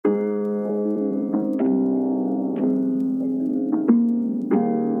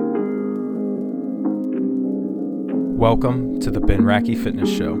Welcome to the Ben Racky Fitness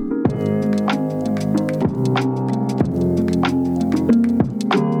Show.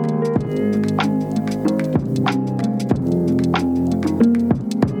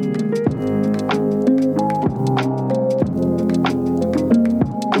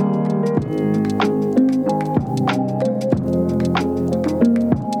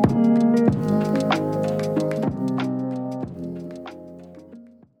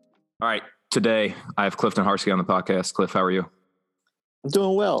 Today, I have Clifton Harski on the podcast. Cliff, how are you? I'm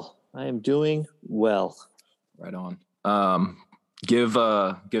doing well. I am doing well. Right on. Give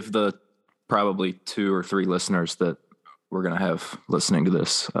the probably 2 or 3 listeners that we're going to have listening to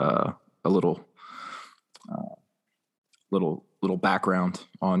this a little background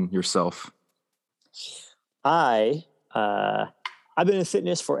on yourself. I've been in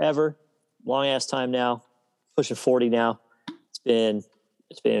fitness forever, long ass time now, pushing 40 now.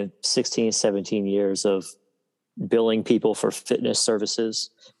 It's been 16, 17 years of billing people for fitness services.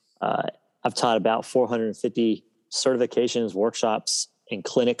 I've taught about 450 certifications, workshops, and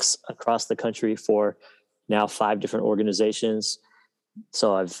clinics across the country for now 5 different organizations.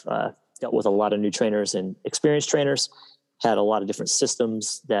 So I've dealt with a lot of new trainers and experienced trainers, had a lot of different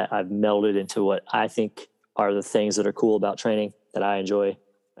systems that I've melded into what I think are the things that are cool about training that I enjoy,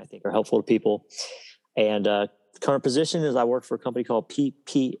 I think are helpful to people. And current position is I work for a company called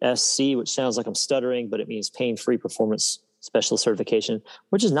PPSC, which sounds like I'm stuttering, but it means Pain-Free Performance Specialist Certification,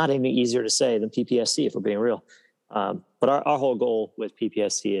 which is not any easier to say than PPSC if we're being real. But our whole goal with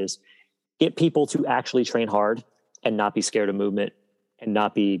PPSC is get people to actually train hard and not be scared of movement and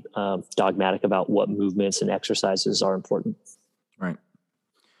not be dogmatic about what movements and exercises are important. Right.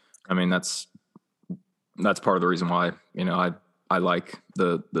 I mean, that's part of the reason why, I like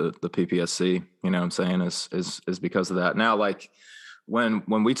the PPSC, you know what I'm saying, is because of that. Now, like when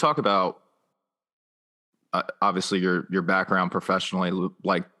we talk about obviously your background professionally,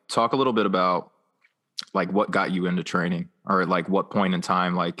 like talk a little bit about like what got you into training, or like what point in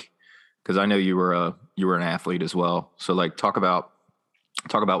time, like, cause I know you were an athlete as well. So like talk about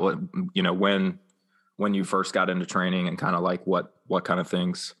what, when you first got into training and kind of like what kind of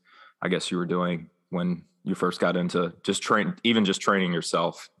things I guess you were doing when you first got into just training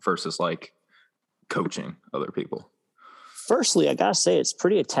yourself versus like coaching other people. Firstly, I gotta say, it's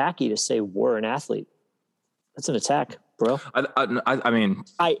pretty attacky to say we're an athlete. That's an attack, bro. I mean,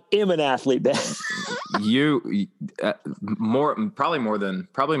 I am an athlete, Ben. You probably more than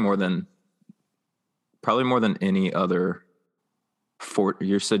any other.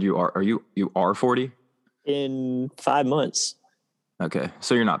 You said you are 40 in 5 months. Okay,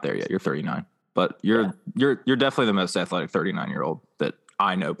 so you're not there yet. You're 39. But you're definitely the most athletic 39-year-old that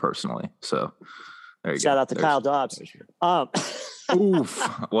I know personally. So there you go. Shout out to Kyle Dobbs.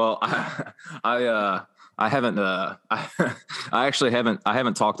 Oof. Well, I haven't. I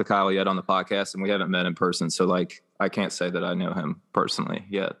haven't talked to Kyle yet on the podcast, and we haven't met in person. So like, I can't say that I know him personally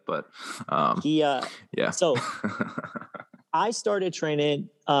yet. But yeah. So I started training.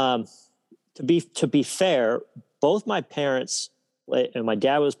 To be fair, both my parents. And my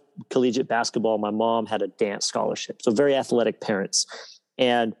dad was collegiate basketball. My mom had a dance scholarship. So very athletic parents.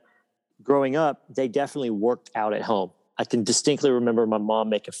 And growing up, they definitely worked out at home. I can distinctly remember my mom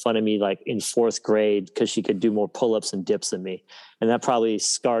making fun of me like in 4th grade because she could do more pull-ups and dips than me. And that probably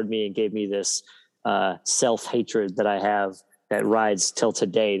scarred me and gave me this self-hatred that I have that rides till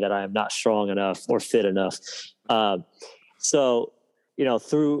today, that I am not strong enough or fit enough.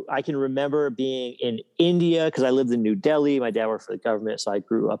 I can remember being in India because I lived in New Delhi. My dad worked for the government, so I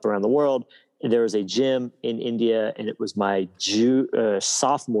grew up around the world. And there was a gym in India, and it was my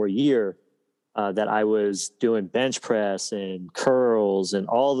sophomore year that I was doing bench press and curls and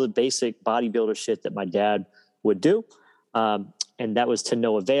all the basic bodybuilder shit that my dad would do. And that was to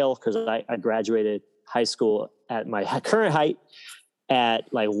no avail because I graduated high school at my current height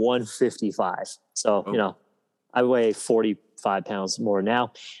at like 155. So, I weigh 45 pounds more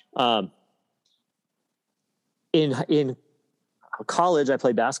now. In college, I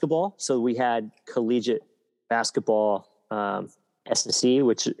played basketball. So we had collegiate basketball, S&C,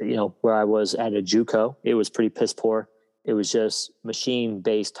 which, where I was at a JUCO. It was pretty piss poor. It was just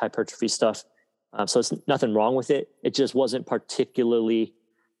machine-based hypertrophy stuff. So it's nothing wrong with it. It just wasn't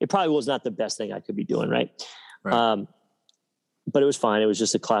it probably was not the best thing I could be doing, right? But it was fine. It was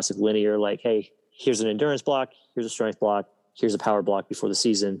just a classic linear, like, hey, here's an endurance block, here's a strength block, here's a power block before the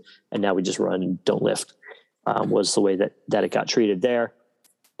season, and now we just run and don't lift, was the way that it got treated there.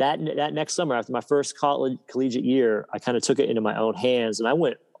 That next summer, after my first collegiate year, I kind of took it into my own hands, and I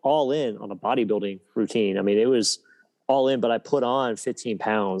went all in on a bodybuilding routine. I mean, it was all in, but I put on 15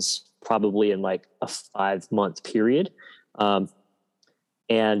 pounds probably in like a 5-month period.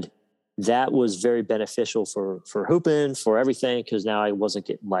 And that was very beneficial for hooping, for everything, because now I wasn't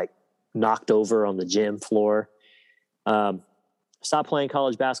getting like knocked over on the gym floor. Stopped playing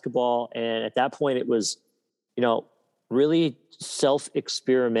college basketball, and at that point it was, really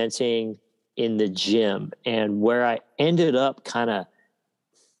self-experimenting in the gym, and where I ended up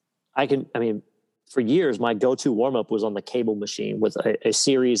for years, my go-to warm-up was on the cable machine with a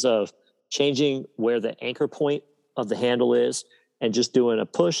series of changing where the anchor point of the handle is and just doing a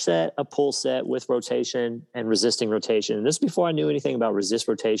push set, a pull set with rotation and resisting rotation. And this before I knew anything about resist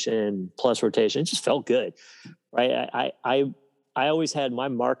rotation plus rotation. It just felt good, right? I always had my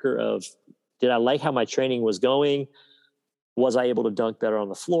marker of, did I like how my training was going? Was I able to dunk better on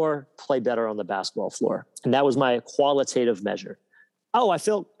the floor, play better on the basketball floor? And that was my qualitative measure. Oh, I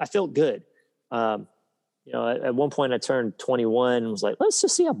felt good. At one point I turned 21 and was like, let's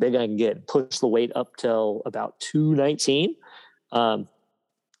just see how big I can get. Push the weight up till about 219. And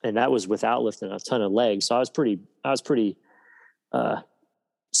that was without lifting a ton of legs. So I was pretty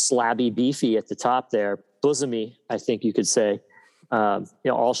slabby, beefy at the top there. Bosomy, I think you could say.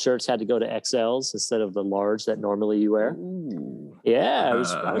 All shirts had to go to XLs instead of the large that normally you wear. Ooh. Yeah,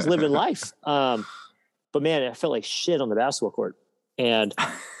 I was living life. But man, I felt like shit on the basketball court. And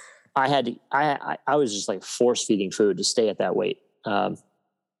I was just like force feeding food to stay at that weight. So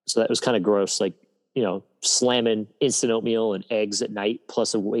that was kind of gross, like, slamming instant oatmeal and eggs at night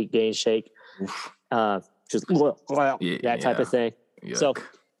plus a weight gain shake. Just that type of thing. Yuck. So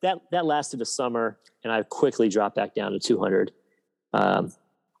that lasted a summer, and I quickly dropped back down to 200.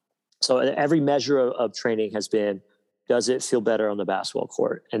 So every measure of training has been, does it feel better on the basketball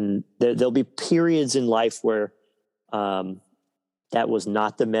court? And there'll be periods in life where that was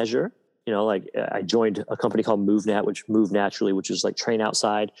not the measure. Like I joined a company called MoveNat, which moved naturally, which is like train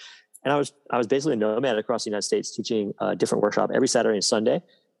outside. And I was basically a nomad across the United States, teaching a different workshop every Saturday and Sunday.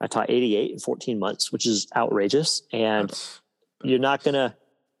 I taught 88 in 14 months, which is outrageous. And you're not going to,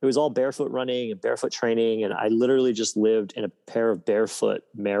 it was all barefoot running and barefoot training. And I literally just lived in a pair of barefoot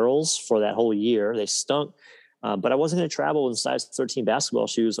Merrells for that whole year. They stunk. But I wasn't going to travel in size 13 basketball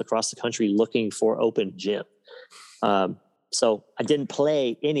shoes across the country looking for open gym. So I didn't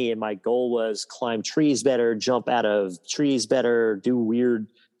play any, and my goal was climb trees better, jump out of trees better, do weird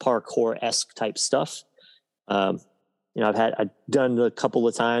parkour-esque type stuff. I've done a couple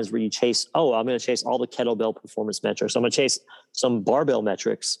of times where you chase, I'm going to chase all the kettlebell performance metrics. I'm going to chase some barbell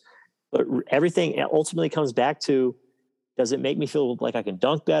metrics, but everything ultimately comes back to, does it make me feel like I can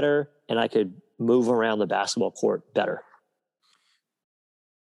dunk better and I could move around the basketball court better?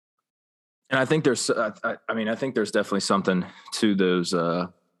 And I think there's, I think there's definitely something to those,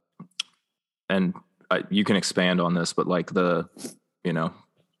 and you can expand on this, but like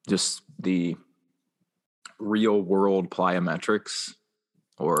just the real world plyometrics,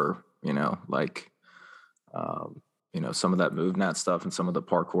 or, some of that MoveNat stuff and some of the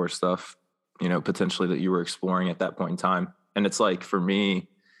parkour stuff, potentially that you were exploring at that point in time. And it's like, for me,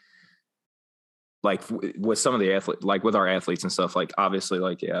 like with some of the athletes, like with our athletes and stuff, like obviously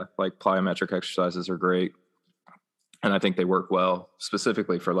like plyometric exercises are great. And I think they work well,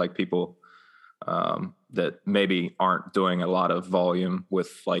 specifically for like people that maybe aren't doing a lot of volume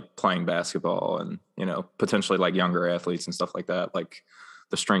with like playing basketball, and, potentially like younger athletes and stuff like that. Like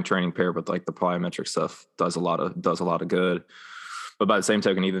the strength training paired with like the plyometric stuff does a lot of good. But by the same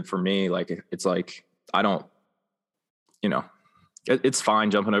token, even for me, like, it's like, I don't, it's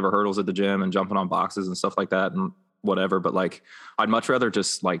fine jumping over hurdles at the gym and jumping on boxes and stuff like that and whatever. But like, I'd much rather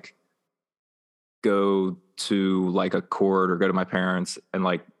just like go to like a court or go to my parents and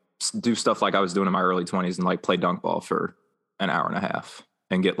like do stuff like I was doing in my early 20s and like play dunk ball for an hour and a half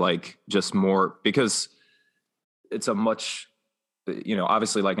and get like just more, because it's a much,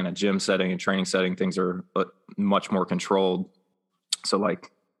 obviously like in a gym setting and training setting, things are much more controlled. So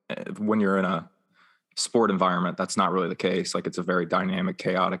like when you're in a sport environment, that's not really the case. Like it's a very dynamic,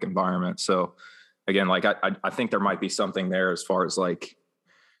 chaotic environment. So again, like I think there might be something there as far as like,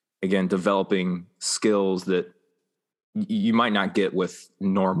 again, developing skills that you might not get with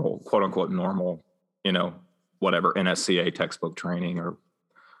normal, quote unquote, normal, whatever NSCA textbook training or.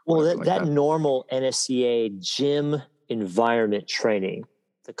 Well, that normal NSCA gym environment training,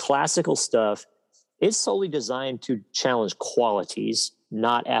 the classical stuff, it's solely designed to challenge qualities,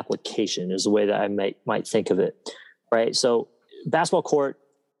 not application, is the way that I might think of it, right? So basketball court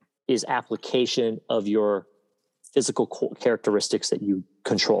is application of your physical characteristics that you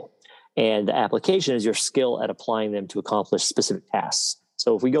control. And the application is your skill at applying them to accomplish specific tasks.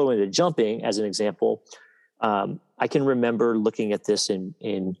 So if we go into jumping as an example, I can remember looking at this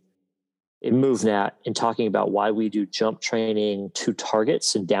in move that in talking about why we do jump training to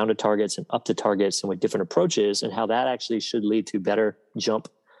targets and down to targets and up to targets and with different approaches, and how that actually should lead to better jump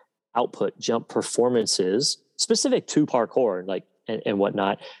output, jump performances specific to parkour and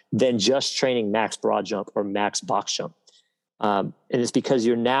whatnot, than just training max broad jump or max box jump. And it's because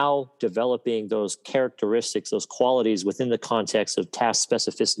you're now developing those characteristics, those qualities within the context of task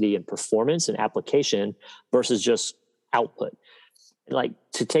specificity and performance and application versus just output. Like,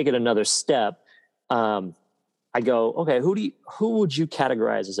 to take it another step, I go, okay, who would you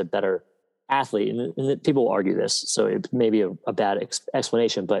categorize as a better athlete? And people will argue this, so it may be a bad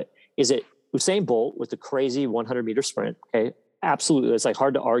explanation, but is it Usain Bolt with the crazy 100-meter sprint? Okay, absolutely. It's like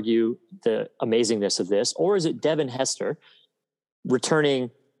hard to argue the amazingness of this. Or is it Devin Hester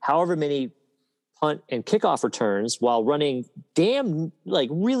returning however many punt and kickoff returns while running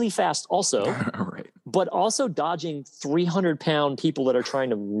really fast also, right, but also dodging 300-pound people that are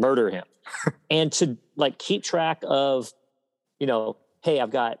trying to murder him. And to keep track of, hey,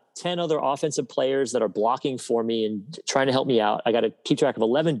 I've got 10 other offensive players that are blocking for me and trying to help me out. I got to keep track of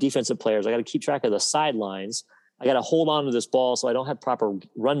 11 defensive players. I got to keep track of the sidelines. I got to hold on to this ball so I don't have proper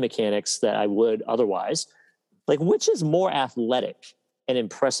run mechanics that I would otherwise. Which is more athletic and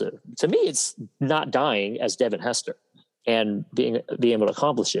impressive? To me, it's not dying as Devin Hester and being able to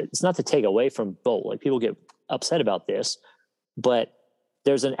accomplish it. It's not to take away from Bolt. People get upset about this, but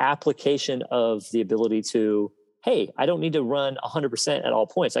there's an application of the ability to, hey, I don't need to run 100% at all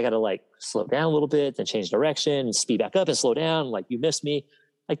points. I got to slow down a little bit, then change direction, and speed back up and slow down. You missed me.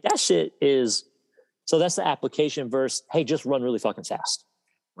 That shit is, so that's the application versus, hey, just run really fucking fast.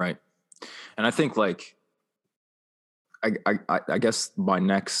 Right. And I think I guess my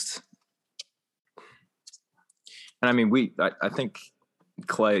next, and I mean, I think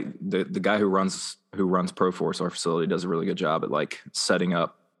Clay, the guy who runs Proforce, our facility, does a really good job at setting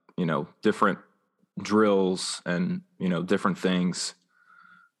up, different drills and, different things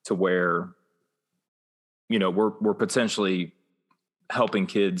to where, we're potentially helping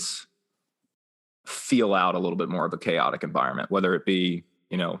kids feel out a little bit more of a chaotic environment, whether it be,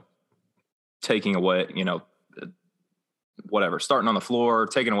 taking away, whatever, starting on the floor,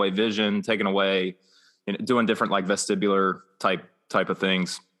 taking away vision, taking away, doing different vestibular type of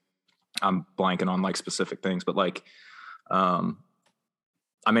things. I'm blanking on specific things, but I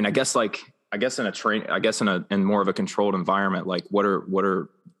mean, I guess in more of a controlled environment, what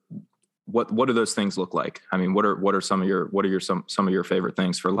do those things look like? I mean, what are some of your favorite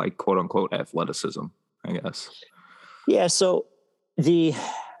things for quote unquote athleticism, I guess? Yeah. So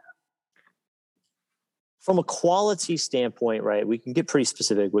from a quality standpoint, right, we can get pretty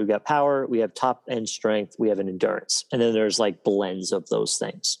specific. We've got power, we have top end strength, we have an endurance, and then there's blends of those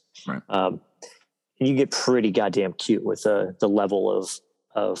things. Right. And you get pretty goddamn cute with the level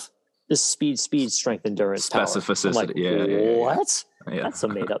of this speed, strength, endurance, specificity. What? Yeah. That's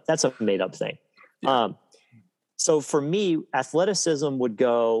a made up thing. Yeah. So for me, athleticism would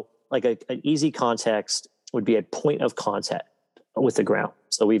go an easy context would be a point of contact with the ground.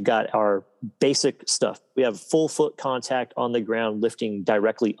 So we've got our basic stuff. We have full foot contact on the ground, lifting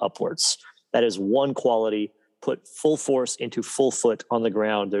directly upwards. That is one quality. Put full force into full foot on the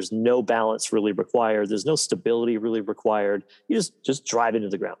ground. There's no balance really required. There's no stability really required. You just drive into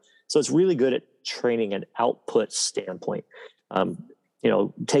the ground. So it's really good at training an output standpoint.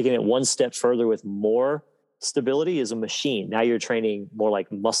 Taking it one step further with more stability is a machine. Now you're training more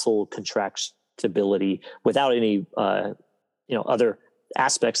muscle contractibility without any, other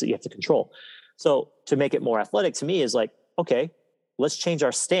aspects that you have to control. So to make it more athletic to me is okay, let's change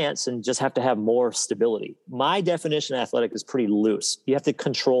our stance and just have to have more stability. My definition of athletic is pretty loose. You have to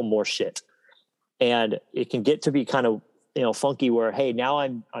control more shit. And it can get to be kind of, funky where, hey, now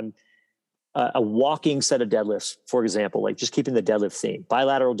I'm a walking set of deadlifts, for example, just keeping the deadlift theme,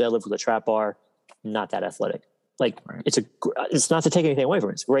 bilateral deadlift with a trap bar, not that athletic. Right. It's not to take anything away from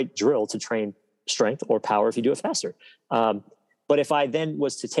it. It's a great drill to train strength or power if you do it faster. But if I then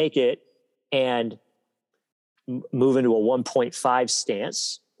was to take it and move into a 1.5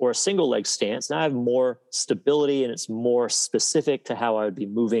 stance or a single leg stance, now I have more stability and it's more specific to how I would be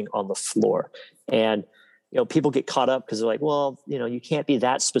moving on the floor. And, people get caught up because they're well, you can't be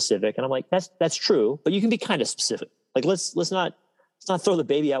that specific. And I'm that's true, but you can be kind of specific. Let's not throw the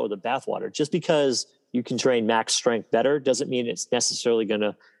baby out with the bathwater. Just because you can train max strength better doesn't mean it's necessarily going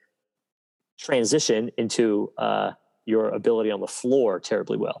to transition into, your ability on the floor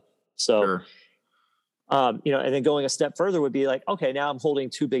terribly well. So, sure. And then going a step further would be okay, now I'm holding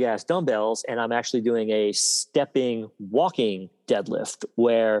two big ass dumbbells and I'm actually doing a stepping walking deadlift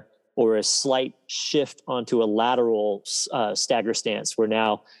or a slight shift onto a lateral stagger stance where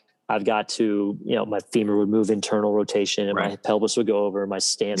now I've got to, my femur would move internal rotation and my pelvis would go over, my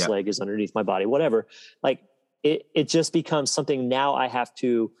stance leg is underneath my body, whatever. Like it just becomes something now I have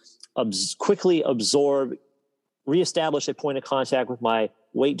to quickly absorb, reestablish a point of contact with my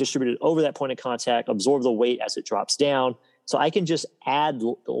weight distributed over that point of contact, absorb the weight as it drops down. So I can just add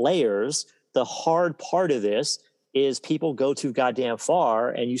layers. The hard part of this is people go too goddamn far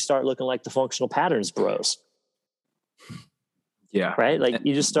and you start looking like the functional patterns bros. Yeah. Right. Like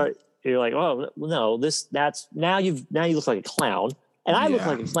you just you're like, oh no, now you look like a clown. And I look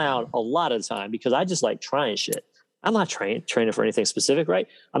like a clown a lot of the time because I just like trying shit. I'm not training for anything specific, right?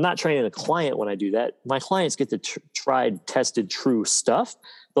 I'm not training a client when I do that. My clients get the tried, tested, true stuff.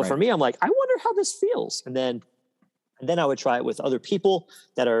 But for me, I'm like, I wonder how this feels. And then I would try it with other people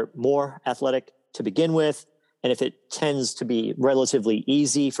that are more athletic to begin with. And if it tends to be relatively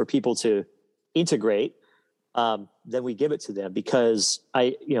easy for people to integrate, then we give it to them because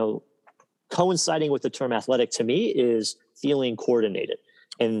coinciding with the term athletic to me is feeling coordinated.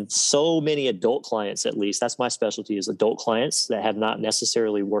 And so many adult clients, at least, that's my specialty, is adult clients that have not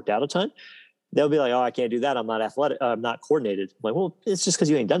necessarily worked out a ton. They'll be like, oh, I can't do that. I'm not athletic. I'm not coordinated. I'm like, well, it's just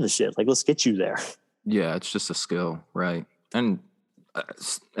because you ain't done this shit. Like, let's get you there. Yeah, it's just a skill, right? And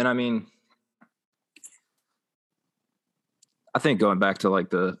I mean, I think going back to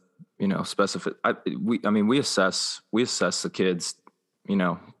like the, specific, we assess the kids,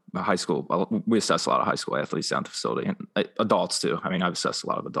 high school. We assess a lot of high school athletes down at the facility and adults too. I mean, I've assessed a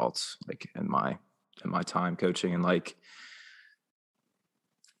lot of adults like in my time coaching, and like,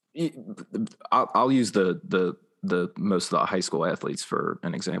 I'll use the most of the high school athletes for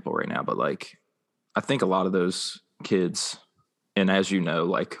an example right now, but like, I think a lot of those kids, and as you know,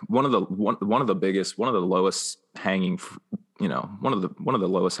 like one of the lowest hanging, one of the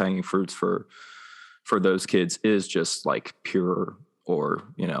lowest hanging fruits for those kids is just like pure or,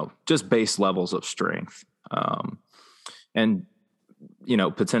 just base levels of strength. And,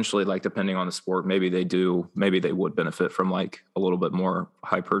 potentially like depending on the sport, maybe they would benefit from like a little bit more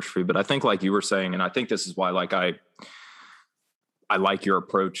hypertrophy. But I think like you were saying, and I think this is why like I like your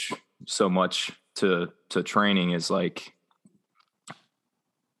approach so much to training is like,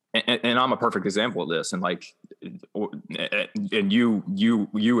 and I'm a perfect example of this, and like, and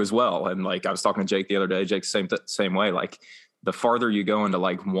you as well. And like, I was talking to Jake the other day, Jake's same way. Like the farther you go into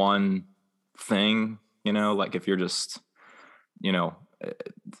like one thing, like if you're just,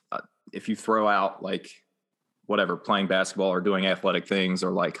 if you throw out like whatever, playing basketball or doing athletic things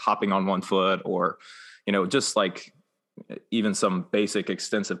or like hopping on one foot or, just like even some basic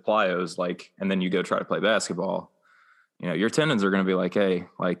extensive plyos, like, and then you go try to play basketball, your tendons are going to be like, hey,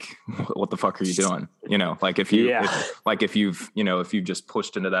 like, what the fuck are you doing? Like if you've just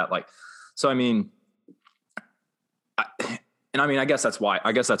pushed into that, like, so, I mean, I guess that's why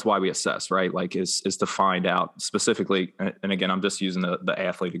we assess, right? Like is to find out specifically. And again, I'm just using the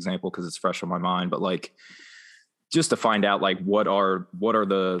athlete example cause it's fresh on my mind, but like, just to find out like, what are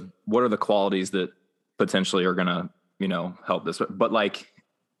the qualities that potentially are going to, help this, but like,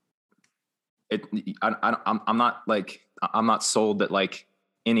 I'm not sold that like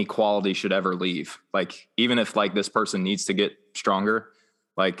any quality should ever leave. Like, even if like this person needs to get stronger,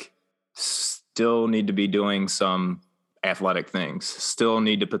 like still need to be doing some athletic things, still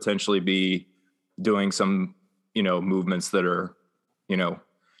need to potentially be doing some, movements that are,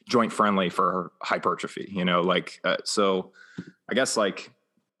 joint friendly for hypertrophy, so I guess like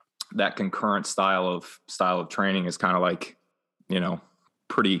that concurrent style of training is kind of like,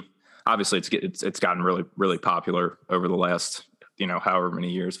 pretty, obviously it's gotten really, really popular over the last, however many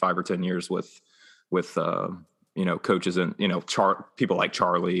years, 5 or 10 years with coaches and, people like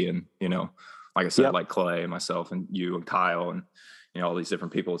Charlie and, like I said, like Clay and myself and you and Kyle and, all these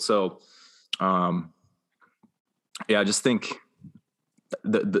different people. So, I just think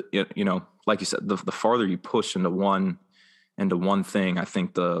like you said, the farther you push into one thing, I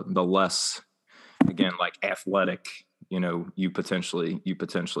think the less, again, like athletic, you potentially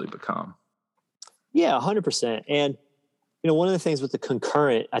become. Yeah, 100%. And, one of the things with the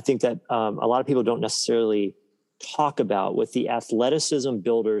concurrent, I think that a lot of people don't necessarily talk about with the athleticism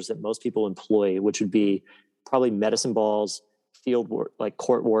builders that most people employ, which would be probably medicine balls, field work, like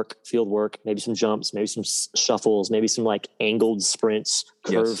court work, field work, maybe some jumps, maybe some shuffles, maybe some like angled sprints,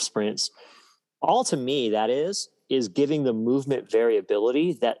 curved sprints. All to me, that is giving the movement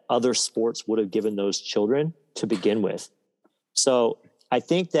variability that other sports would have given those children to begin with. So I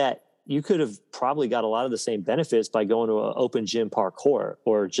think that you could have probably got a lot of the same benefits by going to an open gym parkour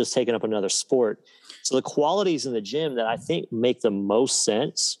or just taking up another sport. So the qualities in the gym that I think make the most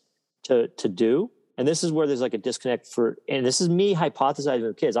sense to do And this is where there's like a disconnect and this is me hypothesizing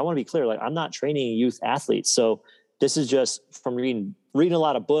with kids. I want to be clear. Like, I'm not training youth athletes. So this is just from reading a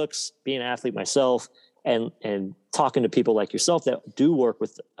lot of books, being an athlete myself, and talking to people like yourself that do work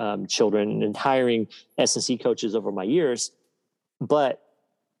with children and hiring S&C coaches over my years. But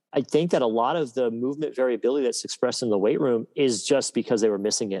I think that a lot of the movement variability that's expressed in the weight room is just because they were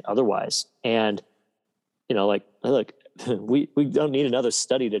missing it otherwise. And, like, look, we don't need another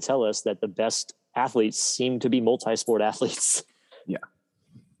study to tell us that the best athletes seem to be multi-sport athletes. Yeah.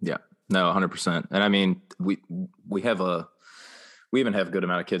 No, 100%. And I mean, we even have a good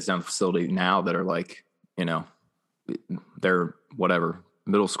amount of kids down the facility now that are like, they're whatever,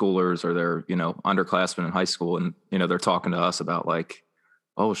 middle schoolers, or they're, underclassmen in high school. And, they're talking to us about like,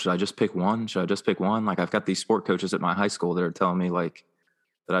 oh, should I just pick one? Like, I've got these sport coaches at my high school that are telling me like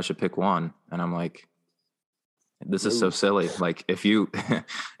that I should pick one. And I'm like, this is so silly. Like, if you,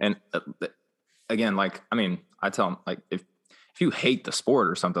 and again, like, I mean, I tell them, like, if you hate the sport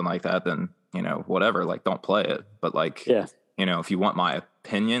or something like that, then, whatever, like, don't play it. But like, if you want my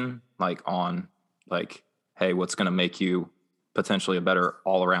opinion, like, on like, hey, what's going to make you potentially a better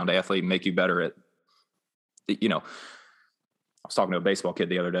all around athlete, make you better at, I was talking to a baseball kid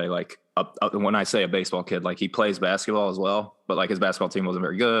the other day, like, when I say a baseball kid, like, he plays basketball as well, but like his basketball team wasn't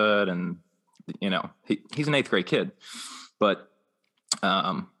very good. And, he's an 8th grade kid, but,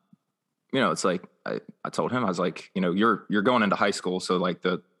 it's like, I told him, I was like, you're going into high school. So like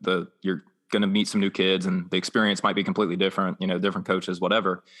you're going to meet some new kids, and the experience might be completely different, different coaches,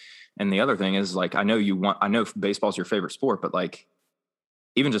 whatever. And the other thing is, like, I know baseball's your favorite sport, but like,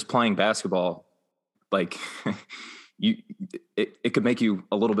 even just playing basketball, like, it could make you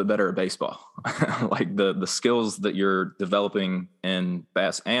a little bit better at baseball. Like the skills that you're developing in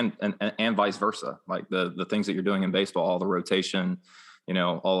and vice versa. Like the things that you're doing in baseball, all the rotation,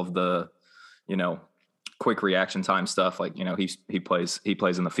 all of the, quick reaction time stuff. Like, he plays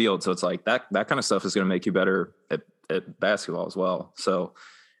in the field. So it's like that kind of stuff is going to make you better at basketball as well. So,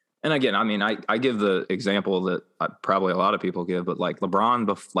 and again, I mean, I give the example that probably a lot of people give, but like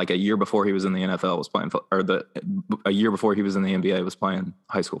LeBron, like a year before he was in the NFL was playing, a year before he was in the NBA was playing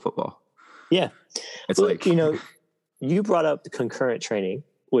high school football. Yeah. It's like, you brought up the concurrent training,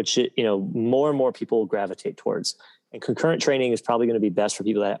 which, more and more people gravitate towards. And concurrent training is probably going to be best for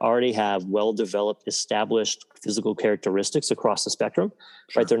people that already have well-developed, established physical characteristics across the spectrum,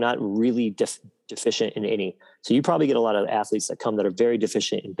 right? They're not really deficient in any. So you probably get a lot of athletes that come that are very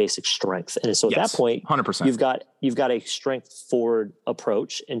deficient in basic strength. And so at that point, 100%. You've got a strength forward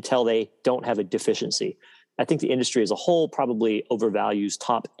approach until they don't have a deficiency. I think the industry as a whole probably overvalues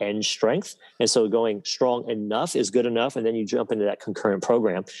top end strength. And so going strong enough is good enough. And then you jump into that concurrent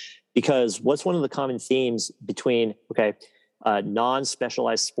program. Because what's one of the common themes between,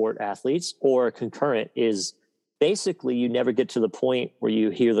 non-specialized sport athletes or concurrent is basically you never get to the point where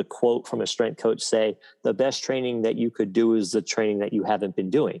you hear the quote from a strength coach say, the best training that you could do is the training that you haven't been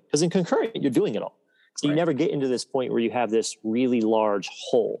doing. Because in concurrent, you're doing it all. So you never get into this point where you have this really large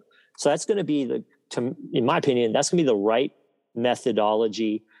hole. So that's going to be in my opinion, that's going to be the right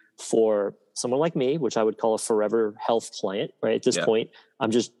methodology for someone like me, which I would call a forever health client, right? At this point, I'm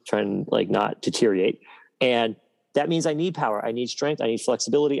just trying like not deteriorate. And that means I need power. I need strength. I need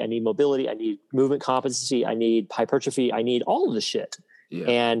flexibility. I need mobility. I need movement competency. I need hypertrophy. I need all of the shit. Yeah.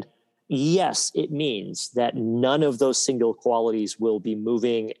 And yes, it means that none of those single qualities will be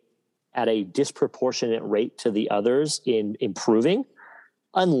moving at a disproportionate rate to the others in improving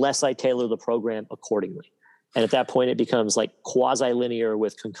unless I tailor the program accordingly. And at that point, it becomes like quasi-linear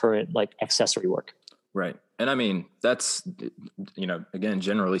with concurrent, like accessory work. Right. And I mean, that's, again,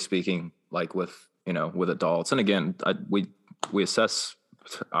 generally speaking, like with adults. And again, we assess,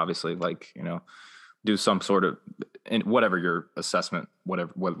 obviously, like, do some sort of, and whatever your assessment,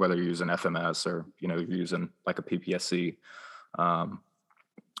 whether you're using FMS or, you're using like a PPSC,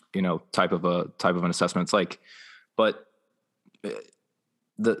 type of an assessment. It's like, but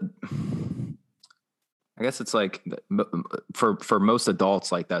I guess it's like for most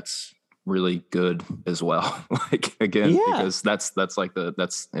adults, like that's really good as well. Like, again, because that's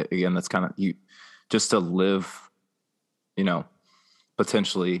kind of you just to live,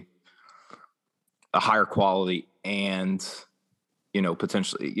 potentially a higher quality and,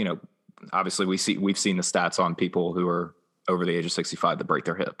 potentially, obviously we've seen the stats on people who are over the age of 65 that break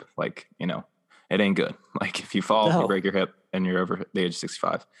their hip. Like, it ain't good. Like if you fall, you break your hip and you're over the age of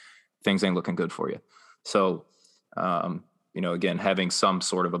 65, things ain't looking good for you. So, again, having some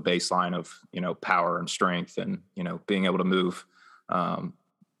sort of a baseline of, power and strength and, being able to move,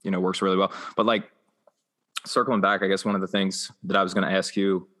 works really well. But like circling back, I guess one of the things that I was going to ask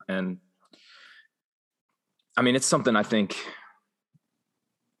you, and I mean, it's something I think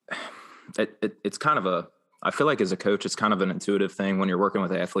it's kind of I feel like as a coach, it's kind of an intuitive thing when you're working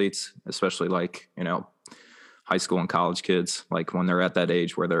with athletes, especially like, high school and college kids, like when they're at that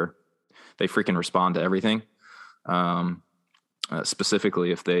age where they freaking respond to everything.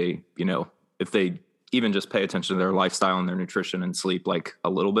 Specifically if they even just pay attention to their lifestyle and their nutrition and sleep, like a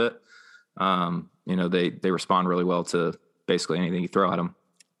little bit, they respond really well to basically anything you throw at them.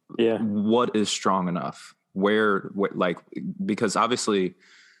 Yeah. What is strong enough? Where like, because obviously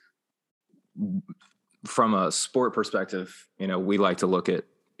from a sport perspective, we like to look at,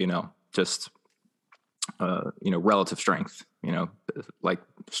 just, relative strength, like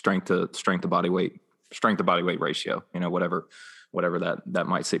strength to body weight ratio, whatever that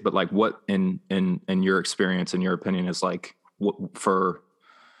might say. But like what in your experience, in your opinion, is like what for,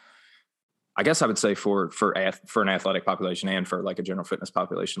 I guess I would say for an athletic population and for like a general fitness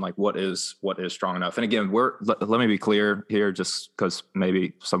population, like what is strong enough? And again, let me be clear here, just because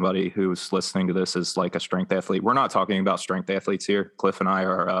maybe somebody who's listening to this is like a strength athlete. We're not talking about strength athletes here. Cliff and I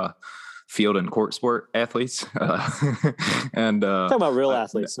are field and court sport athletes, and talking about real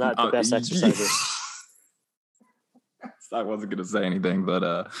athletes, not the best exercisers. I wasn't going to say anything,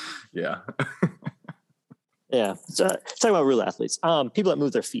 but yeah. Yeah. So talking about real athletes, people that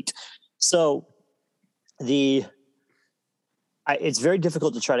move their feet. So it's very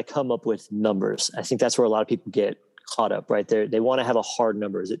difficult to try to come up with numbers. I think that's where a lot of people get caught up, right? They want to have a hard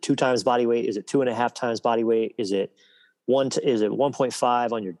number. Is it 2 times body weight? Is it 2.5 times body weight? Is it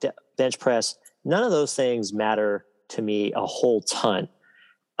 1.5 on your bench press? None of those things matter to me a whole ton.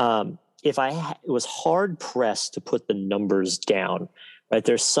 If I was hard pressed to put the numbers down, right?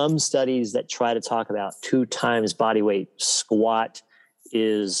 There's some studies that try to talk about 2 times body weight squat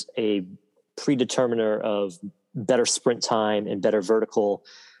is a predeterminer of better sprint time and better vertical.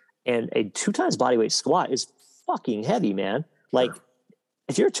 And a 2 times body weight squat is fucking heavy, man. Like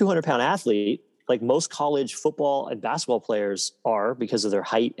if you're a 200-pound athlete, like most college football and basketball players are because of their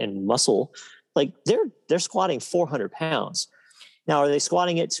height and muscle, like they're squatting 400 pounds. Now, are they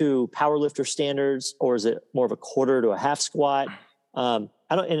squatting it to power lifter standards, or is it more of a quarter to a half squat? And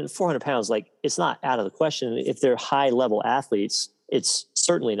 400 pounds, like it's not out of the question. If they're high level athletes, it's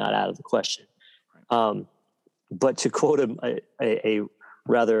certainly not out of the question. But to quote a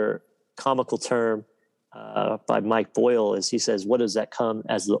rather comical term by Mike Boyle, is he says, what does that come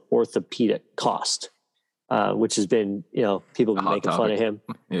as the orthopedic cost? Which has been, people have been making fun of him.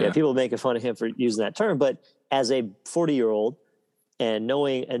 Yeah, people making fun of him for using that term. But as a 40-year-old and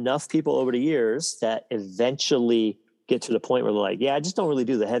knowing enough people over the years that eventually get to the point where they're like, yeah, I just don't really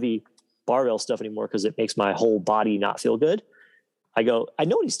do the heavy barbell stuff anymore because it makes my whole body not feel good. I go, I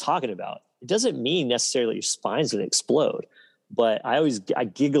know what he's talking about. It doesn't mean necessarily your spine's going to explode. But I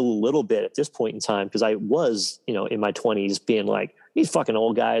giggle a little bit at this point in time because I was, in my 20s being like, these fucking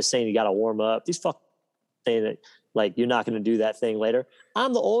old guys saying you got to warm up. These fucking saying that like you're not going to do that thing later.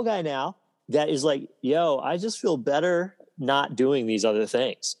 I'm the old guy now that is like, yo, I just feel better not doing these other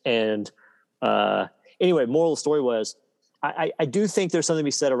things. And anyway, moral of the story was I do think there's something to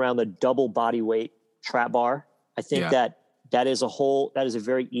be said around the double body weight trap bar. I think that is a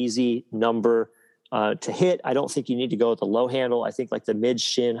very easy number to hit. I don't think you need to go with the low handle. I think like the mid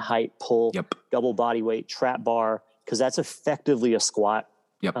shin height pull, double body weight trap bar, because that's effectively a squat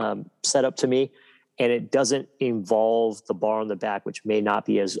setup to me. And it doesn't involve the bar on the back, which may not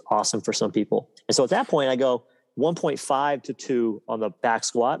be as awesome for some people. And so at that point I go 1.5 to 2 on the back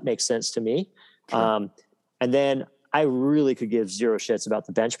squat makes sense to me. Sure. And then I really could give zero shits about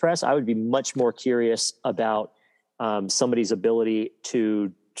the bench press. I would be much more curious about somebody's ability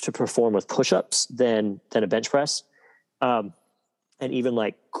to perform with push-ups than a bench press. And even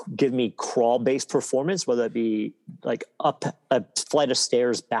like give me crawl-based performance, whether it be like up a flight of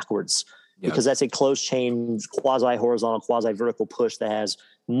stairs backwards, because that's a closed chain, quasi-horizontal, quasi-vertical push that has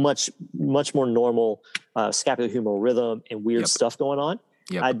much, much more normal scapulohumeral rhythm and weird stuff going on.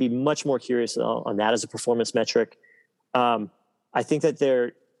 I'd be much more curious on that as a performance metric. I think that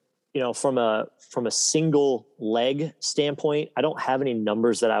they're, from a single leg standpoint, I don't have any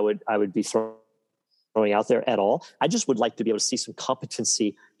numbers that I would be throwing out there at all. I just would like to be able to see some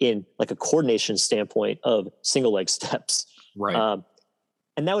competency in like a coordination standpoint of single leg steps. Right.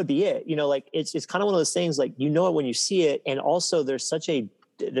 And that would be it. Like it's kind of one of those things, like, it when you see it. And also there's such a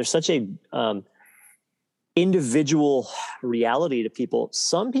individual reality to people.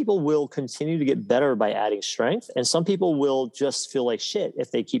 Some people will continue to get better by adding strength, and some people will just feel like shit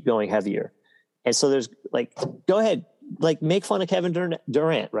if they keep going heavier. And so there's like, go ahead, like make fun of Kevin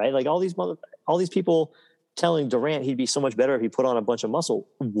Durant, right? Like all these people telling Durant he'd be so much better if he put on a bunch of muscle.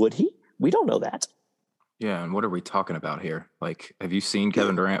 Would he? We don't know that. Yeah, and what are we talking about here? Like, have you seen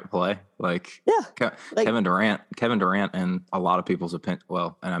Kevin Durant play? Like, Yeah, like Kevin Durant, and a lot of people's opinion.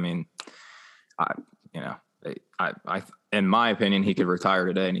 Well, and I mean, I, you know, in my opinion, he could retire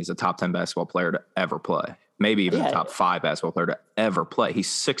today, and he's a top 10 basketball player to ever play. Maybe even a top 5 basketball player to ever play. He's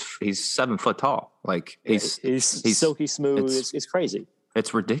 7 foot tall. Like he's silky smooth. It's crazy.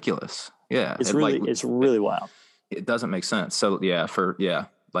 It's ridiculous. Yeah, it's really wild. It doesn't make sense. So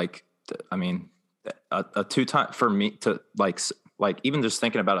like I mean, a 2-time for me to like even just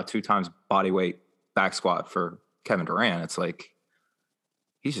thinking about a 2 times body weight back squat for Kevin Durant, it's like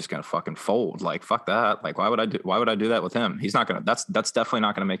he's just gonna fucking fold. Like fuck that. Like why would I do that with him? He's not gonna. That's definitely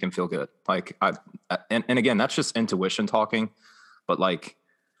not gonna make him feel good. Like and again, that's just intuition talking. But like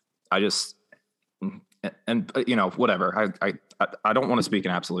I just and you know whatever. I don't want to speak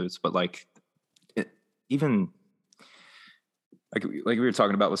in absolutes, but like even. Like we were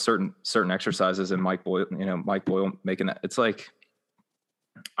talking about with certain exercises and Mike Boyle making that. It's like,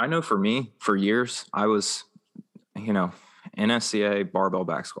 I know for me, for years, I was, NSCA barbell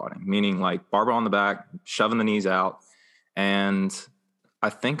back squatting, meaning like barbell on the back, shoving the knees out. And I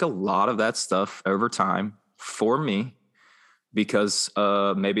think a lot of that stuff over time for me, because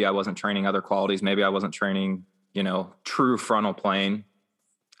maybe I wasn't training other qualities. Maybe I wasn't training, true frontal plane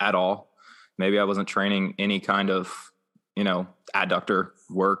at all. Maybe I wasn't training any kind of, adductor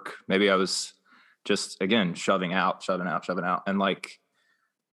work. Maybe I was just, again, shoving out. And like,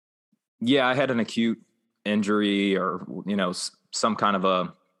 yeah, I had an acute injury or, some kind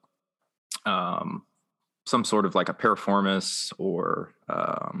of some sort of like a piriformis or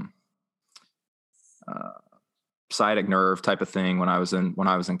sciatic nerve type of thing when I was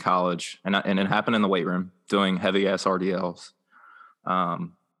in college. And it happened in the weight room doing heavy ass RDLs.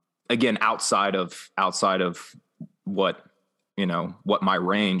 Again, outside of what my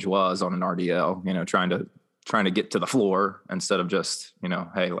range was on an RDL, trying to get to the floor instead of just,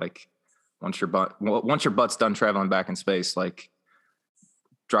 hey, like once your butt's done traveling back in space, like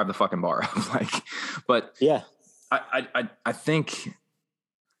drive the fucking bar up. Like, but yeah, I think,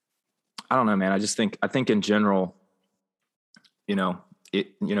 I don't know, man. I think in general, and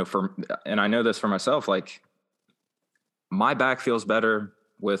I know this for myself, like my back feels better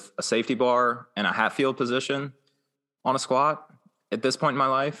with a safety bar and a Hatfield position on a squat at this point in my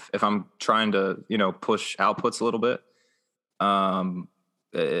life, if I'm trying to, push outputs a little bit,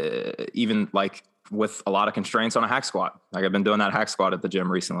 even like with a lot of constraints on a hack squat. Like I've been doing that hack squat at the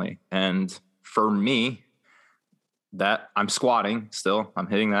gym recently. And for me, that I'm squatting still, I'm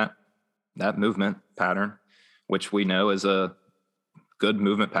hitting that movement pattern, which we know is a good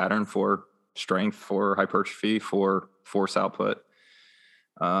movement pattern for strength, for hypertrophy, for force output.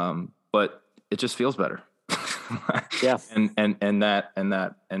 But it just feels better. Yeah. And I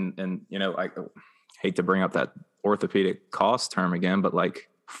hate to bring up that orthopedic cost term again, but like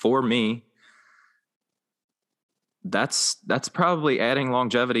for me, that's probably adding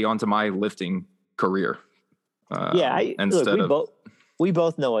longevity onto my lifting career. We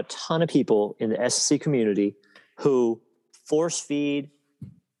both know a ton of people in the SSC community who force feed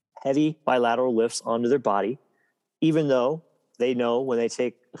heavy bilateral lifts onto their body, even though they know when they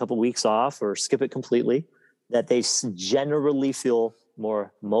take a couple weeks off or skip it completely, that they generally feel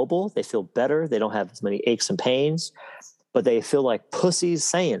more mobile. They feel better. They don't have as many aches and pains, but they feel like pussies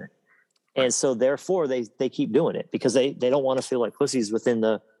saying it. And so therefore they keep doing it because they don't want to feel like pussies within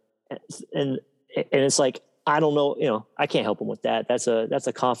and it's like, I don't know, I can't help them with that. That's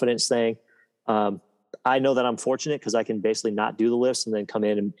a confidence thing. I know that I'm fortunate because I can basically not do the lifts and then come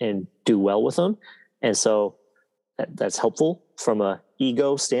in and do well with them. And so that's helpful from a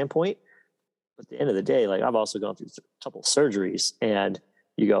ego standpoint. But at the end of the day, like I've also gone through a couple of surgeries and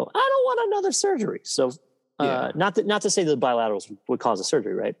you go, I don't want another surgery. So not to say that the bilaterals would cause a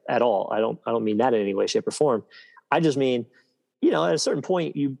surgery, right? At all. I don't mean that in any way, shape or form. I just mean, at a certain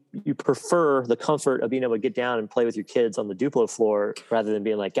point you prefer the comfort of being able to get down and play with your kids on the Duplo floor rather than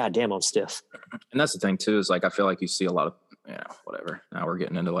being like, God damn, I'm stiff. And that's the thing too, is like, I feel like you see a lot of, whatever. Now we're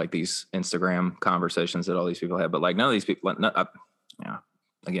getting into like these Instagram conversations that all these people have, but like none of these people,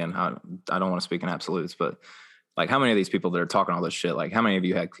 again, I don't want to speak in absolutes, but like how many of these people that are talking all this shit, like how many of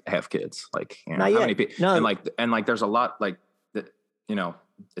you have kids? Like, how many people, and like, there's a lot like that,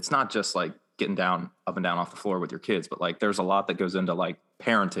 it's not just like getting down up and down off the floor with your kids, but like, there's a lot that goes into like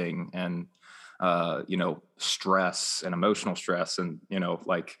parenting and, stress and emotional stress and,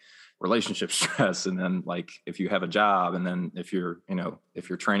 like relationship stress. And then like, if you have a job and then if you're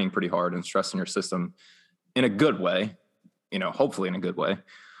training pretty hard and stressing your system in a good way, hopefully in a good way.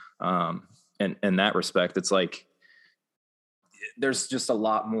 And in that respect, it's like, there's just a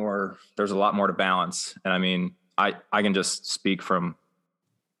lot more to balance. And I mean, I can just speak from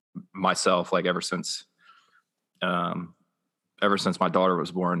myself, like ever since my daughter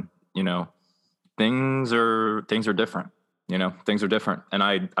was born, you know, things are different, you know, things are different. And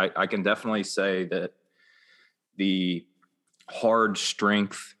I can definitely say that the hard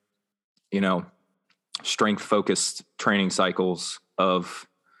strength, you know, strength focused training cycles of,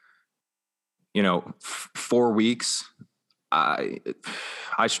 you know, 4 weeks, I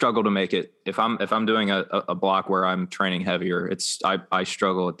struggle to make it. If I'm doing a block where I'm training heavier, I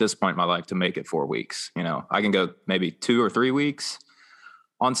struggle at this point in my life to make it 4 weeks. You know, I can go maybe 2 or 3 weeks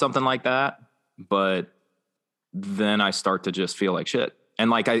on something like that, but then I start to just feel like shit. And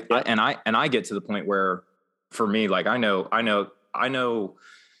like I get to the point where, for me, like I know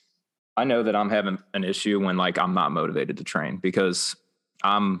that I'm having an issue when like I'm not motivated to train, because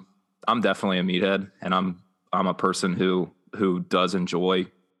I'm definitely a meathead, and I'm a person who does enjoy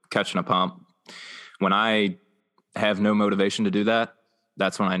catching a pump. When I have no motivation to do that,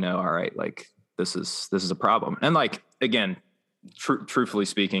 that's when I know, all right, like this is a problem. And like, again, truthfully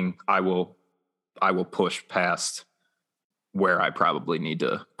speaking, I will push past where I probably need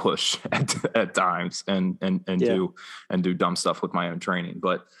to push at times and do dumb stuff with my own training.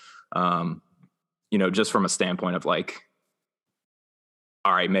 But, you know, just from a standpoint of like,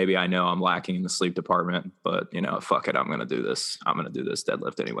 all right, maybe I know I'm lacking in the sleep department, but you know, fuck it, I'm going to do this. I'm going to do this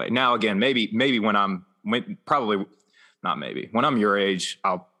deadlift anyway. Now, again, maybe when I'm your age,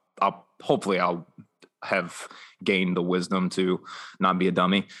 I'll hopefully I'll have gained the wisdom to not be a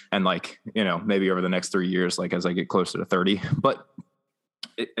dummy. And like, you know, maybe over the next 3 years, like as I get closer to 30, but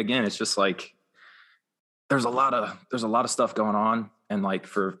again, it's just like, there's a lot of stuff going on. And like,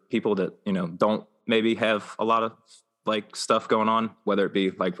 for people that, you know, don't maybe have a lot of like stuff going on, whether it be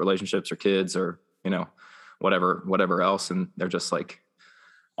like relationships or kids or, you know, whatever else. And they're just like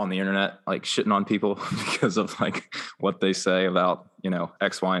on the internet, like shitting on people because of like what they say about, you know,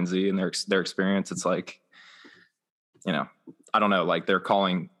 X, Y, and Z and their experience. It's like, you know, I don't know, like they're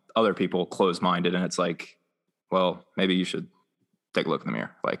calling other people closed-minded, and it's like, well, maybe you should take a look in the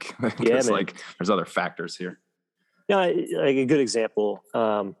mirror. Like, because like there's other factors here. Yeah, like a good example,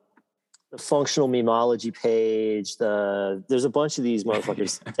 the functional memology page, there's a bunch of these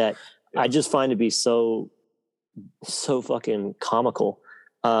motherfuckers that I just find to be so fucking comical.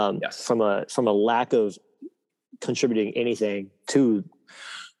 Yes. From a lack of contributing anything to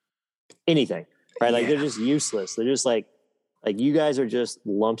anything, right? Like they're just useless. They're just like you guys are just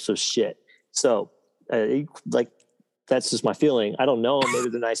lumps of shit. So like, that's just my feeling. I don't know. Maybe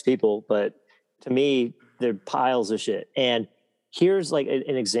they're nice people, but to me, they're piles of shit. And here's like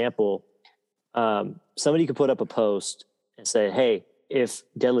an example. Somebody could put up a post and say, hey, if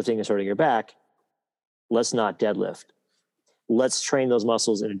deadlifting is hurting your back, let's not deadlift. Let's train those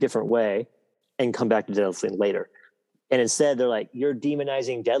muscles in a different way and come back to deadlifting later. And instead they're like, you're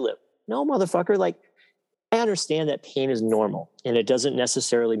demonizing deadlift. No, motherfucker. Like, I understand that pain is normal and it doesn't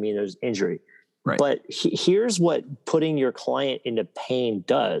necessarily mean there's injury. Right. But here's what putting your client into pain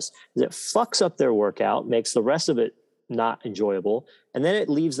does, is it fucks up their workout, makes the rest of it not enjoyable, and then it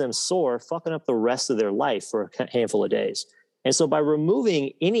leaves them sore, fucking up the rest of their life for a handful of days. And so by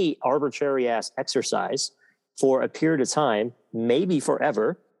removing any arbitrary ass exercise for a period of time, maybe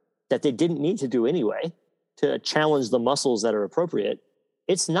forever, that they didn't need to do anyway, to challenge the muscles that are appropriate,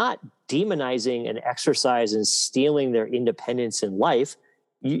 it's not demonizing an exercise and stealing their independence in life.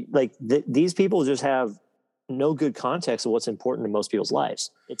 These people just have no good context of what's important in most people's lives.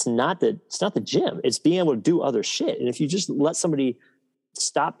 It's not the gym. It's being able to do other shit. And if you just let somebody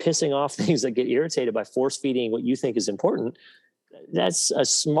stop pissing off things that get irritated by force feeding what you think is important, that's a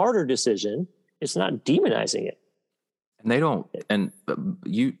smarter decision. It's not demonizing it. And they don't. And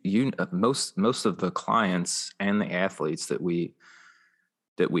most of the clients and the athletes that we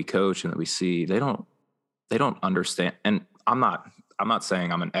coach and that we see, they don't understand. And I'm not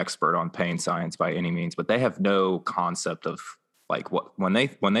saying I'm an expert on pain science by any means, but they have no concept of like what, when they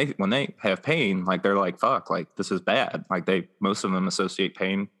have pain, like they're like, fuck, like this is bad. Like most of them associate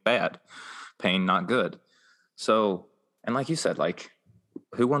pain bad, pain not good. So, and like you said, like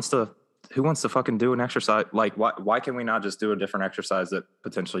who wants to fucking do an exercise? Like why can we not just do a different exercise that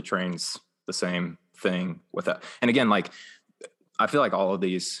potentially trains the same thing with that? And again, like I feel like all of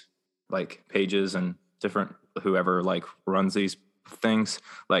these like pages and different whoever like runs these things,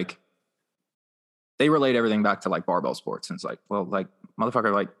 like they relate everything back to like barbell sports. And it's like, well, like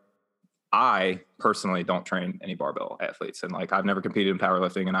motherfucker, like I personally don't train any barbell athletes, and like I've never competed in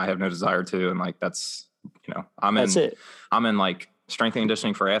powerlifting and I have no desire to. And like, that's, you know, I'm in like strength and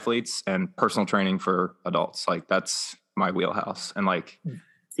conditioning for athletes and personal training for adults. Like that's my wheelhouse. And like,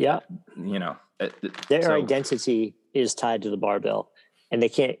 yeah, you know, their identity is tied to the barbell, and they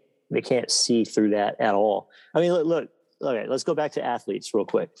can't see through that at all. I mean, look, okay, let's go back to athletes real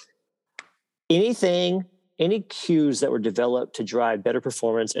quick. Any cues that were developed to drive better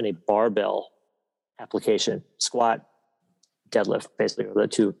performance in a barbell application, squat, deadlift, basically, are the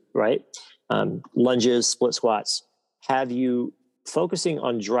two, right? Lunges, split squats, have you focusing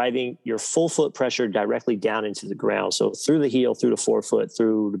on driving your full foot pressure directly down into the ground. So through the heel, through the forefoot,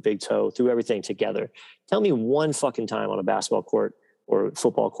 through the big toe, through everything together. Tell me one fucking time on a basketball court or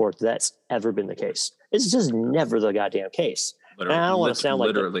football court that's ever been the case. It's just never the goddamn case. Literally, and I don't want to sound like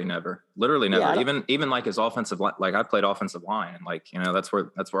literally never. Yeah, even like as offensive line, like I played offensive line, and like, you know, that's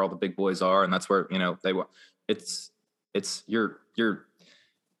where all the big boys are, and that's where, you know, it's you're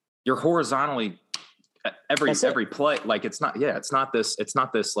horizontally every play. Like it's not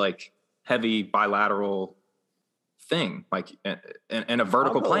this like heavy bilateral thing, like in a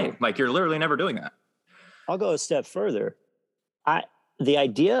vertical plane. Like you're literally never doing that. I'll go a step further. The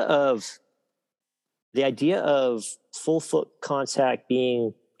idea of full foot contact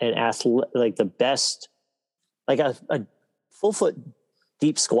being an athlete, like the best, like a full foot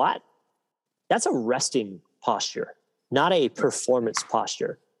deep squat, that's a resting posture, not a performance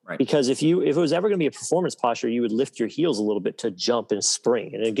posture. Right. Because if it was ever going to be a performance posture, you would lift your heels a little bit to jump and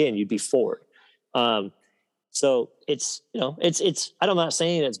spring. And again, you'd be forward. So it's, you know, I'm not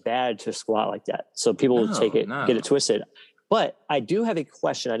saying it's bad to squat like that. So people get it twisted. But I do have a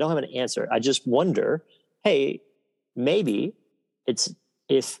question. I don't have an answer. I just wonder, hey, maybe it's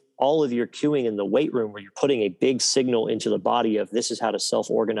if all of your cueing in the weight room where you're putting a big signal into the body of this is how to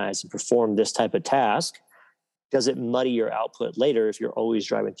self-organize and perform this type of task, does it muddy your output later if you're always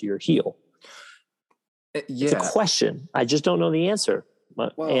driving through your heel? It's a question. I just don't know the answer.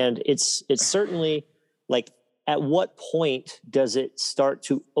 And it's certainly like, at what point does it start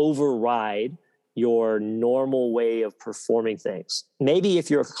to override your normal way of performing things? Maybe if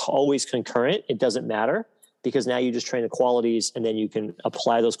you're always concurrent, it doesn't matter, because now you just train the qualities and then you can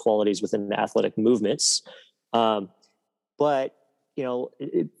apply those qualities within the athletic movements. But you know,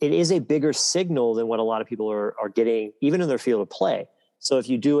 it is a bigger signal than what a lot of people are getting, even in their field of play. So if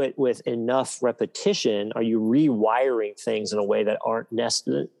you do it with enough repetition, are you rewiring things in a way that aren't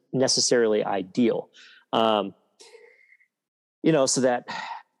necessarily ideal? You know, so that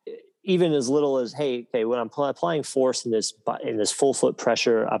even as little as, hey, okay, when I'm applying force in this full foot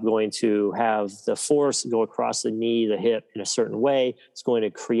pressure, I'm going to have the force go across the knee, the hip in a certain way. It's going to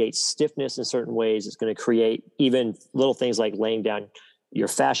create stiffness in certain ways. It's going to create even little things like laying down your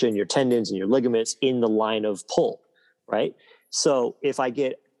fascia and your tendons and your ligaments in the line of pull, right? So if I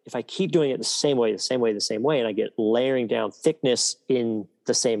keep doing it the same way, and I get layering down thickness in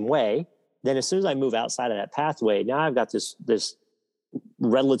the same way, then as soon as I move outside of that pathway, now I've got this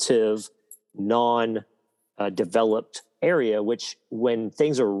relative non-developed area, which when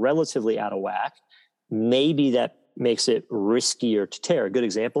things are relatively out of whack, maybe that makes it riskier to tear. A good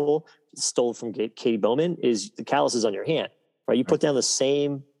example, stole from Katie Bowman, is the calluses on your hand, right? You put down the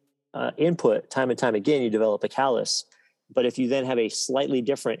same input time and time again, you develop a callus. But if you then have a slightly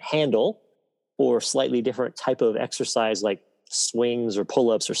different handle or slightly different type of exercise like swings or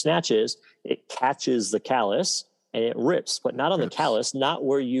pull-ups or snatches, it catches the callus and it rips, but not on the callus, not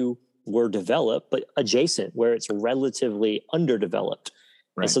where you were developed, but adjacent, where it's relatively underdeveloped.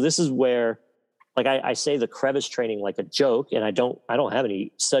 Right. And so this is where, like I say the crevice training like a joke, and I don't have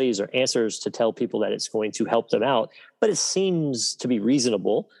any studies or answers to tell people that it's going to help them out, but it seems to be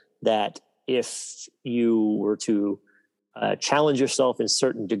reasonable that if you were to challenge yourself in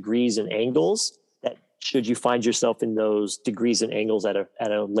certain degrees and angles, that should you find yourself in those degrees and angles at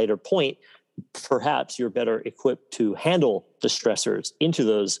a later point, perhaps you're better equipped to handle the stressors into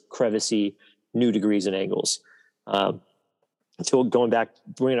those crevicey new degrees and angles. So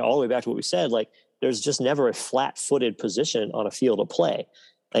bringing it all the way back to what we said, like there's just never a flat-footed position on a field of play.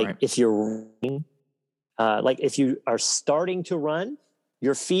 Like right. If you're if you are starting to run,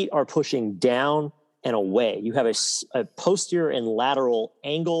 your feet are pushing down and away. You have a posterior and lateral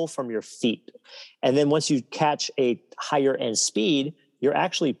angle from your feet. And then once you catch a higher end speed, you're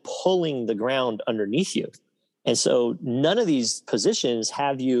actually pulling the ground underneath you. And so none of these positions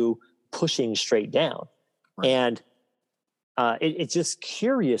have you pushing straight down. Right. And it's just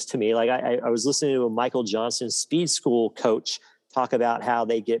curious to me. Like I was listening to a Michael Johnson speed school coach talk about how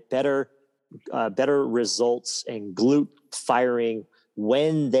they get better results and glute firing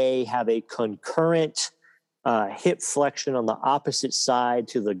when they have a concurrent hip flexion on the opposite side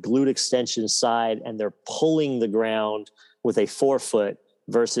to the glute extension side, and they're pulling the ground with a forefoot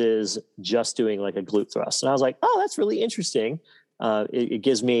versus just doing like a glute thrust. And I was like, oh, that's really interesting. It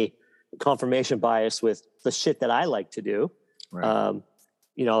gives me confirmation bias with the shit that I like to do. Right.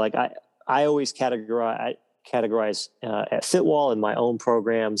 Like I always categorize at Fitwall in my own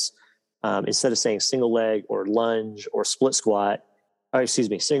programs, instead of saying single leg or lunge or split squat,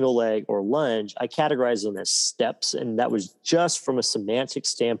 single leg or lunge, I categorize them as steps. And that was just from a semantic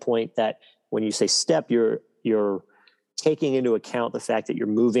standpoint that when you say step, you're taking into account the fact that you're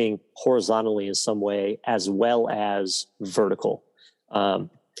moving horizontally in some way as well as vertical. And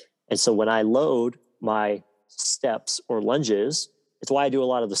so when I load my steps or lunges, it's why I do a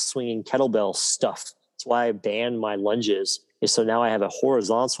lot of the swinging kettlebell stuff. It's why I ban my lunges, is so now I have a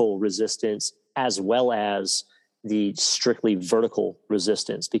horizontal resistance as well as the strictly vertical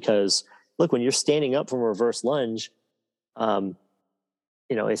resistance. Because look, when you're standing up from a reverse lunge,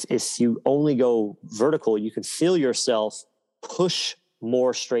 if you only go vertical, you can feel yourself push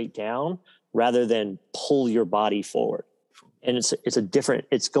more straight down rather than pull your body forward. And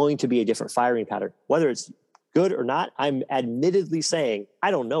it's going to be a different firing pattern. Whether it's good or not, I'm admittedly saying, I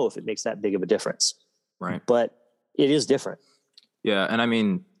don't know if it makes that big of a difference. Right. But it is different. Yeah. And I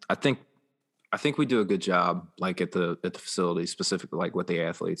mean, I think we do a good job, like at the facility, specifically like with the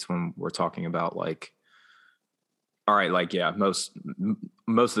athletes, when we're talking about like, all right, like, yeah, most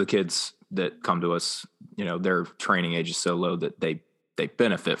of the kids that come to us, their training age is so low that they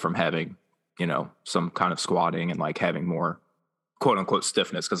benefit from having, some kind of squatting and like having more quote unquote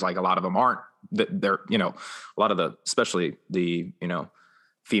stiffness. Cause like a lot of them aren't, they're, a lot of especially the,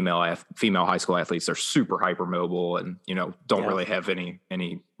 female high school athletes are super hypermobile and, don't really have any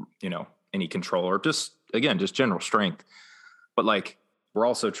control or just general strength. But like, we're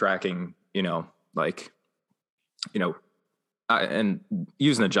also tracking, and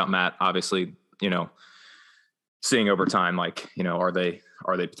using the jump mat, obviously, seeing over time, like, are they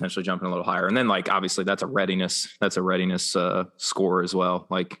potentially jumping a little higher? And then like, obviously that's a readiness score as well.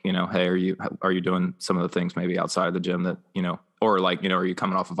 Like, hey, are you doing some of the things maybe outside of the gym that, or like, are you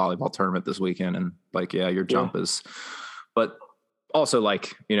coming off a volleyball tournament this weekend? And like, yeah, your jump is, but also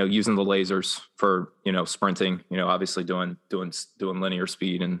like, using the lasers for, sprinting, obviously doing linear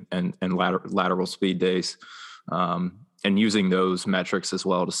speed and lateral speed days. And using those metrics as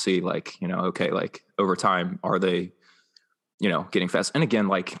well to see like, okay, like over time, are they, getting fast? And again,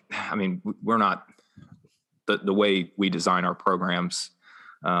 like, I mean, we're not the way we design our programs.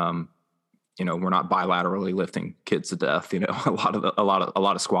 We're not bilaterally lifting kids to death. A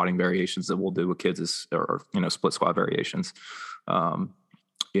lot of squatting variations that we'll do with kids or split squat variations. And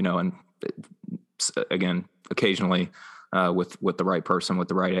again, occasionally, with the right person, with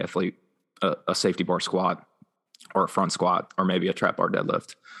the right athlete, a safety bar squat or a front squat or maybe a trap bar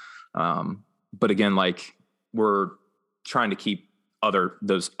deadlift. But again, like we're trying to keep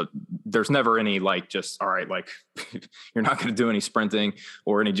there's never any like just, all right, like you're not going to do any sprinting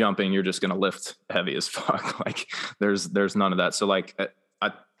or any jumping. You're just going to lift heavy as fuck. Like there's none of that. So like,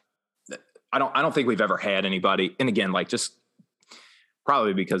 I don't think we've ever had anybody. And again, like just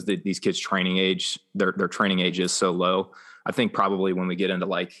probably because these kids training age, their training age is so low. I think probably when we get into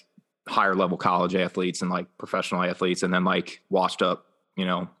like higher level college athletes and like professional athletes, and then like washed up,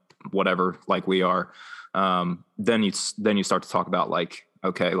 whatever, like we are, then you start to talk about like,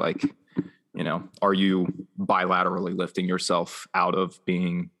 okay, like, are you bilaterally lifting yourself out of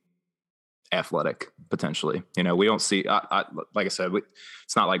being athletic potentially? We don't see, like I said,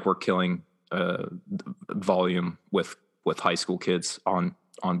 it's not like we're killing volume with high school kids on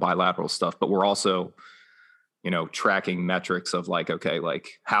bilateral stuff, but we're also, tracking metrics of like, okay,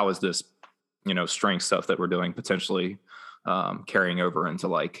 like how is this, strength stuff that we're doing potentially carrying over into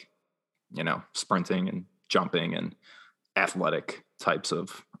like, sprinting and jumping and athletic types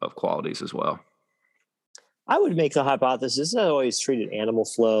of qualities as well. I would make the hypothesis I always treated animal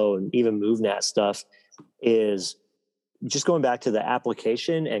flow and even MoveNat stuff is just going back to the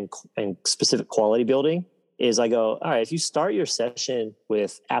application and specific quality building is I go, all right, if you start your session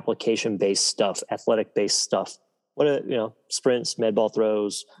with application-based stuff, athletic-based stuff, sprints, med ball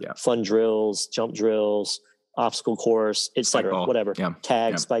throws, fun drills, jump drills, obstacle course, et cetera, whatever,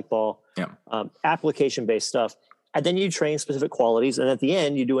 tag, spike ball, application-based stuff. And then you train specific qualities. And at the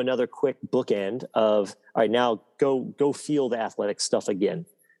end, you do another quick bookend of, all right, now go feel the athletic stuff again.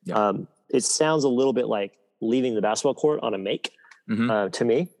 It sounds a little bit like leaving the basketball court on a make to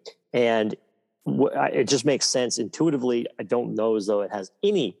me. And it just makes sense intuitively. I don't know as though it has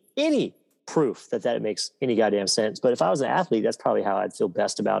any proof that it makes any goddamn sense. But if I was an athlete, that's probably how I'd feel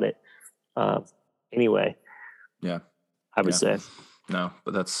best about it. Anyway. Yeah. I would say. No,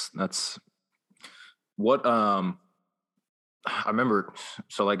 but that's what, I remember,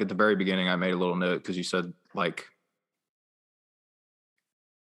 so like at the very beginning, I made a little note because you said like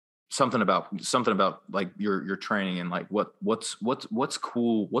something about like your training and like what's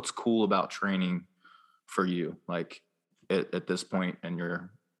cool about training for you, like at this point in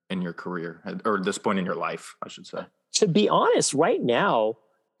your career, or this point in your life, I should say. To be honest, right now,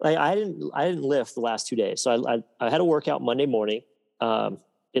 like I didn't lift the last 2 days. So I had a workout Monday morning.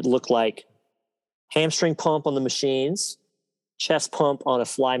 It looked like hamstring pump on the machines, chest pump on a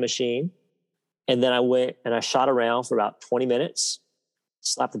fly machine. And then I went and I shot around for about 20 minutes,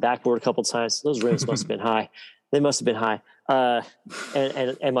 slapped the backboard a couple of times. Those rims must have been high. They must have been high.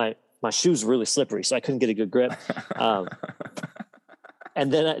 And my shoes were really slippery, so I couldn't get a good grip.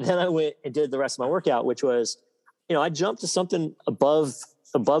 And then I went and did the rest of my workout, which was, I jumped to something above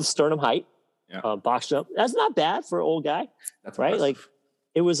sternum height, box jump. That's not bad for an old guy. That's right. Impressive. Like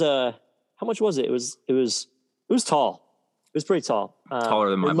it was how much was it? It was tall. It was pretty tall. Taller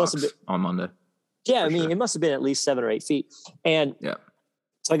than my box on Monday. Yeah. I mean, It must've been at least 7 or 8 feet. And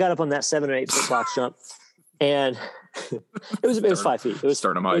so I got up on that 7 or 8 foot box jump, and it was 5 feet. It was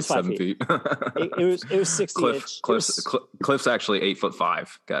sternum height, 7 feet. it was 60 inch. Cliff's actually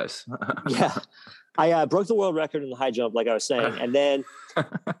 8'5", guys. Yeah. I broke the world record in the high jump, like I was saying. And then,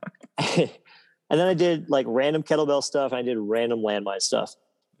 I did like random kettlebell stuff. And I did random landmine stuff.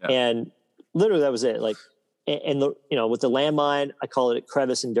 Yeah. And literally that was it. Like, and with the landmine, I call it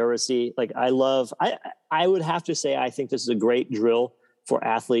crevice enduracy. Like I would have to say, I think this is a great drill for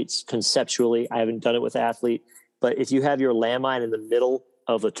athletes conceptually. I haven't done it with athlete, but if you have your landmine in the middle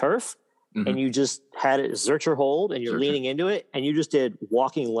of the turf, and you just had it Zercher hold and you're leaning into it, and you just did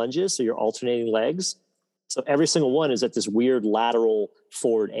walking lunges. So you're alternating legs. So every single one is at this weird lateral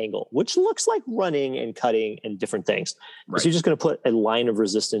forward angle, which looks like running and cutting and different things. Right. So you're just going to put a line of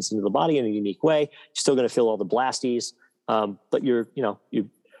resistance into the body in a unique way. You're still going to feel all the blasties. But you're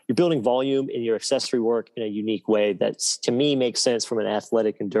building volume in your accessory work in a unique way that's, to me, makes sense from an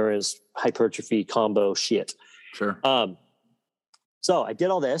athletic endurance hypertrophy combo shit. Sure. So I did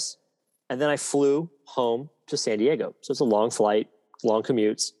all this. And then I flew home to San Diego. So it's a long flight, long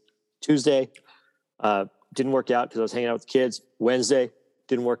commutes. Tuesday, didn't work out because I was hanging out with the kids. Wednesday,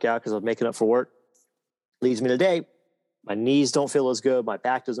 didn't work out because I was making up for work. Leads me to today. My knees don't feel as good. My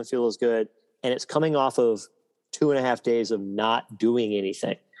back doesn't feel as good. And it's coming off of 2.5 days of not doing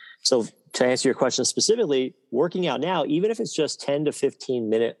anything. So to answer your question specifically, working out now, even if it's just 10 to 15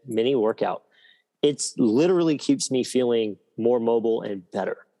 minute mini workout, it's literally keeps me feeling more mobile and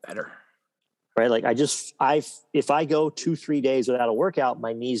better. Right. Like if I go 2-3 days without a workout,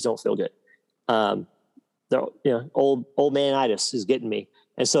 my knees don't feel good. Old manitis is getting me.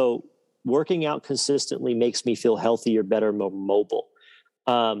 And so working out consistently makes me feel healthier, better, more mobile.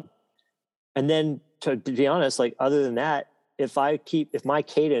 And then to be honest, like other than that, if my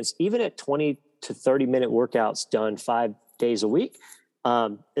cadence, even at 20 to 30 minute workouts done 5 days a week,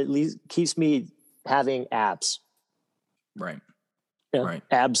 at least keeps me having abs. Right. Right.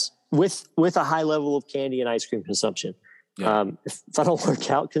 Abs with a high level of candy and ice cream consumption. Yeah. If I don't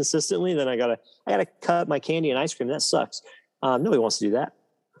work out consistently, then I gotta cut my candy and ice cream. That sucks. Nobody wants to do that.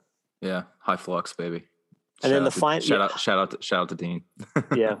 Yeah. High flux, baby. And then shout out to Dean.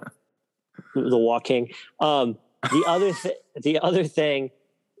 Yeah. The walking. The other thing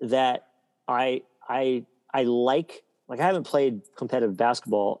that I like I haven't played competitive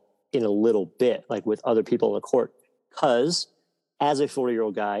basketball in a little bit, like with other people on the court, because as a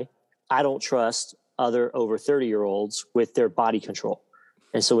 40-year-old guy, I don't trust other over 30-year-olds with their body control.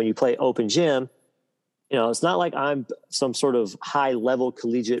 And so when you play open gym, it's not like I'm some sort of high-level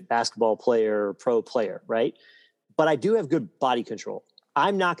collegiate basketball player or pro player, right? But I do have good body control.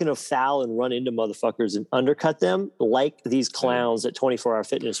 I'm not going to foul and run into motherfuckers and undercut them like these clowns at 24 Hour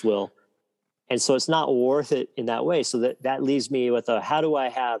Fitness will. And so it's not worth it in that way. So that leaves me with how do I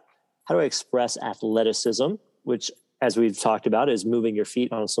express athleticism, which, as we've talked about, is moving your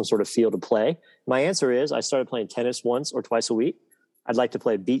feet on some sort of field of play. My answer is I started playing tennis once or twice a week. I'd like to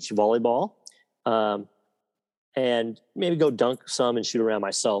play beach volleyball, and maybe go dunk some and shoot around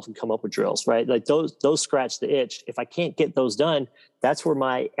myself and come up with drills, right? Like those scratch the itch. If I can't get those done, that's where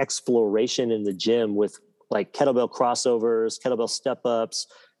my exploration in the gym with like kettlebell crossovers, kettlebell step ups,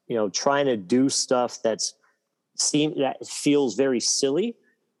 trying to do stuff that feels very silly,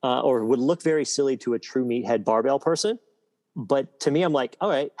 or would look very silly to a true meathead barbell person. But to me, I'm like, all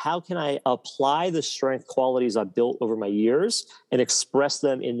right, how can I apply the strength qualities I've built over my years and express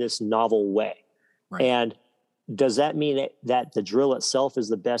them in this novel way? Right. And does that mean that the drill itself is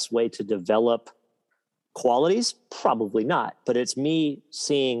the best way to develop qualities? Probably not. But it's me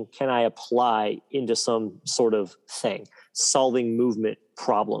seeing, can I apply into some sort of thing? solving movement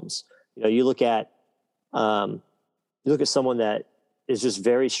problems. You look at someone that is just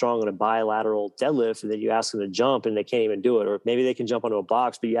very strong on a bilateral deadlift, and then you ask them to jump and they can't even do it. Or maybe they can jump onto a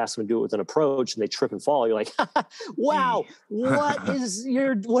box, but you ask them to do it with an approach and they trip and fall. You're like, wow, what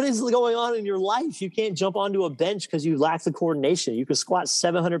is going on in your life? You can't jump onto a bench because you lack the coordination. You can squat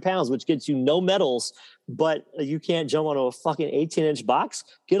 700 pounds, which gets you no medals, but you can't jump onto a fucking 18-inch box.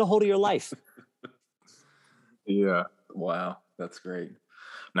 Get a hold of your life. Yeah. Wow. That's great.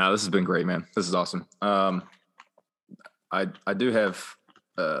 No, this has been great, man. This is awesome. I do have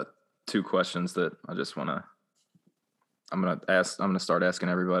two questions that I just want to. I'm gonna start asking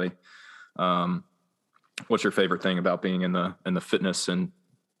everybody. What's your favorite thing about being in the fitness and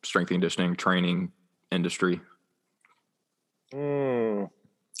strength and conditioning training industry? I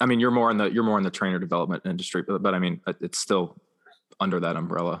mean, you're more in the trainer development industry, but I mean, it's still under that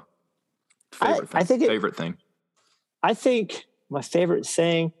umbrella. Favorite thing. I think my favorite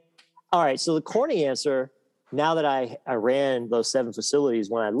thing. All right, so the corny answer. Now that I ran those 7 facilities,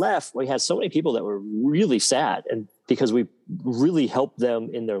 when I left, we had so many people that were really sad, and because we really helped them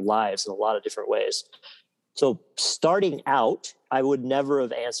in their lives in a lot of different ways. So starting out, I would never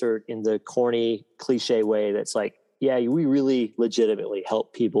have answered in the corny cliche way that's like, yeah, we really legitimately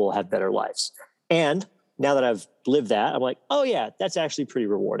help people have better lives. And now that I've lived that, I'm like, oh yeah, that's actually pretty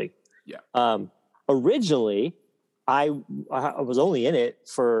rewarding. Yeah. Originally, I was only in it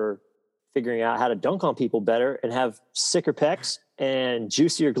for figuring out how to dunk on people better and have sicker pecs and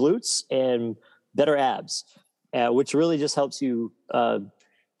juicier glutes and better abs, which really just helps your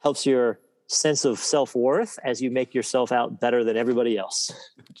sense of self-worth as you make yourself out better than everybody else.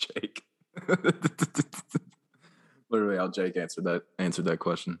 Jake. Literally how Jake answered that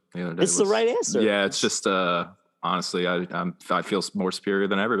question the other day. It's the right answer. Yeah, it's just honestly, I feel more superior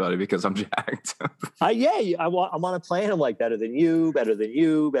than everybody because I'm jacked. I'm on a plane. I'm like better than you, better than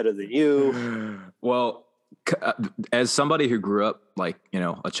you, better than you. Well, as somebody who grew up like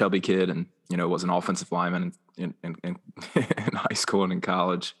a chubby kid and was an offensive lineman in high school and in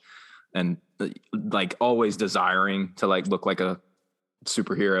college, and like always desiring to like look like a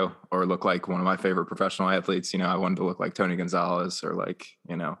superhero or look like one of my favorite professional athletes. I wanted to look like Tony Gonzalez or like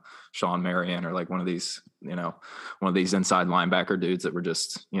Sean Marion or like one of these inside linebacker dudes that were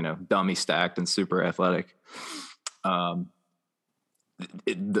just dummy stacked and super athletic. The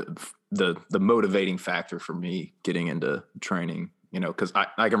motivating factor for me getting into training, because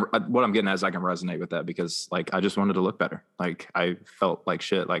I can, what I'm getting at is I can resonate with that because like I just wanted to look better. Like I felt like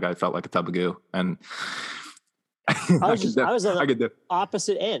shit. Like I felt like a tub of goo, and I was on the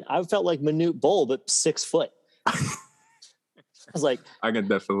opposite end. I felt like Manute Bol, but 6 foot. I was like, I can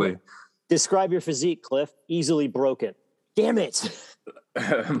definitely describe your physique, Cliff. Easily broken. Damn it.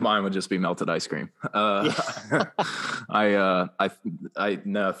 Mine would just be melted ice cream. I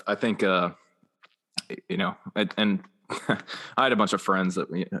think and I had a bunch of friends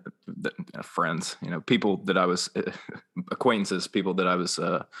people that I was acquaintances, people that I was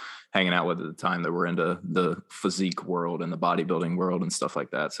hanging out with at the time that were into the physique world and the bodybuilding world and stuff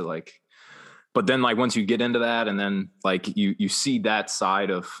like that. So like, but then like once you get into that and then like you see that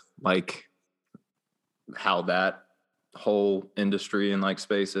side of like how that whole industry and like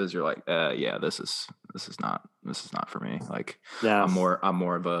space is, you're like, yeah, this is not for me. Like yeah. I'm more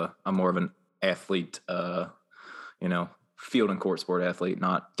of an athlete, field and court sport athlete,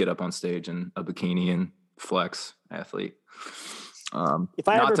 not get up on stage in a bikini and flex athlete. If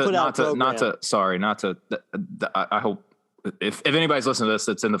I ever put out I hope if anybody's listening to this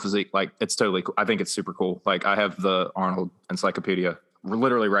that's in the physique, like it's totally cool. I think it's super cool. Like I have the Arnold encyclopedia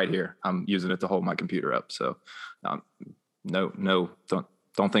literally right here. I'm using it to hold my computer up. So don't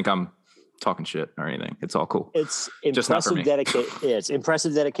think I'm talking shit or anything. It's all cool. It's impressive dedication. Yeah, it's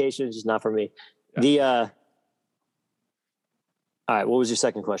impressive dedication. It's just not for me. Yeah. All right. What was your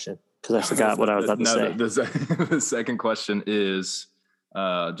second question? Because I forgot what I was about to say. The second question is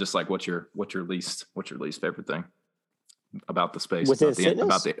just like what's your least favorite thing about the space, within fitness?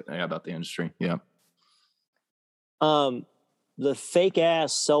 about the industry. Yeah. The fake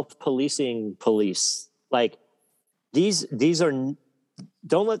ass self-policing police. Like these are,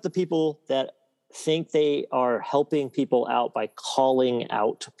 don't let the people that think they are helping people out by calling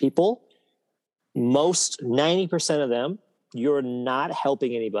out people. 90% of them, you're not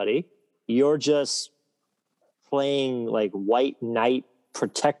helping anybody. You're just playing like white knight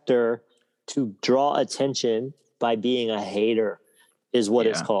protector to draw attention by being a hater is what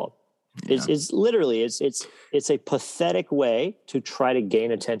it's called. Yeah. It's literally, it's a pathetic way to try to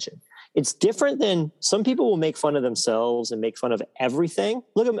gain attention. It's different than some people will make fun of themselves and make fun of everything.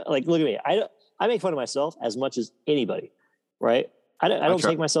 Look at me. I make fun of myself as much as anybody. right? I don't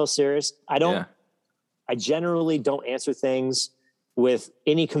take myself serious. Yeah. I generally don't answer things with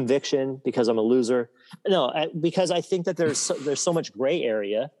any conviction because I'm a loser. No, because I think that there's so much gray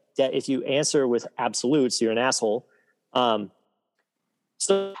area that if you answer with absolutes, you're an asshole.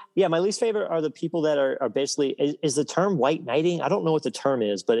 So yeah, my least favorite are the people that are basically, is the term white knighting? I don't know what the term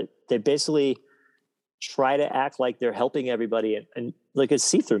is, but they basically try to act like they're helping everybody. And like, it's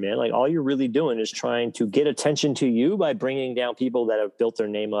see-through, man. Like, all you're really doing is trying to get attention to you by bringing down people that have built their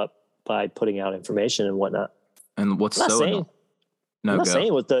name up by putting out information and whatnot. And what's so annoying? I'm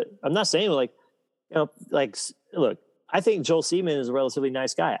not saying like, you know, like, look, I think Joel Seaman is a relatively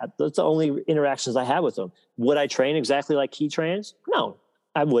nice guy. That's the only interactions I have with him. Would I train exactly like he trains? No,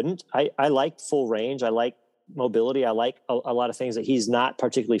 I wouldn't. I like full range. I like mobility. I like a lot of things that he's not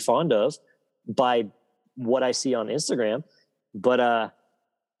particularly fond of by what I see on Instagram. But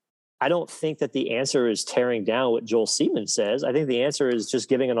I don't think that the answer is tearing down what Joel Seaman says. I think the answer is just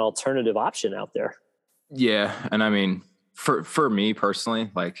giving an alternative option out there. Yeah. And I mean, for me personally,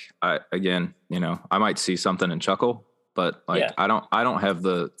 like, I might see something and chuckle, but like, yeah. I don't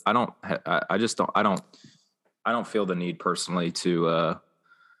feel the need personally to,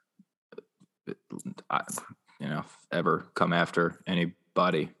 ever come after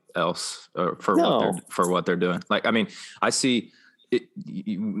anybody else for what they're doing. Like, I mean, I see it,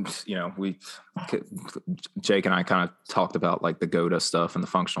 Jake and I kind of talked about like the GOTA stuff and the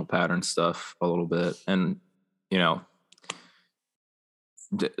functional pattern stuff a little bit. And,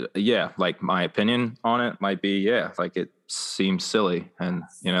 like my opinion on it might be, like it seems silly. And,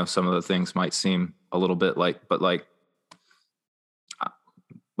 some of the things might seem a little bit like, but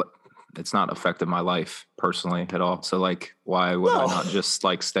it's not affected my life personally at all. So like, why would I not just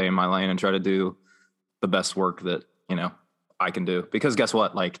like stay in my lane and try to do the best work that, I can do? Because guess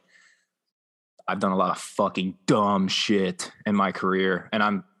what? Like, I've done a lot of fucking dumb shit in my career, and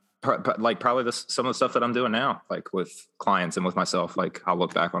I'm probably some of the stuff that I'm doing now, like with clients and with myself, like I'll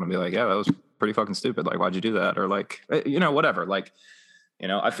look back on and be like, yeah, that was pretty fucking stupid. Like, why'd you do that? Or like, whatever. Like,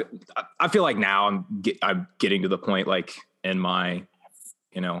 I feel like now I'm getting to the point, like in my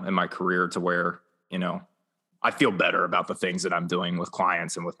career, to where, I feel better about the things that I'm doing with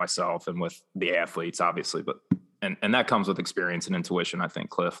clients and with myself and with the athletes, obviously, but, and that comes with experience and intuition, I think,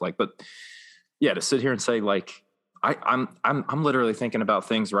 Cliff, like, but yeah, to sit here and say like, I'm literally thinking about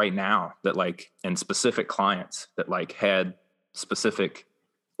things right now that like, and specific clients that like had specific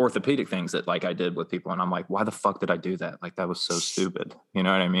orthopedic things that like I did with people. And I'm like, why the fuck did I do that? Like, that was so stupid. You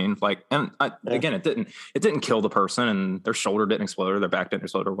know what I mean? Like, and again, it didn't kill the person, and their shoulder didn't explode or their back didn't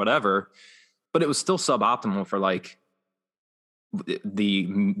explode or whatever, but it was still suboptimal for like the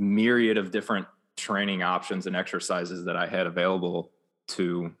myriad of different training options and exercises that I had available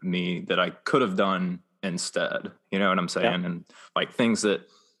to me that I could have done instead. You know what I'm saying? Yeah. And like things that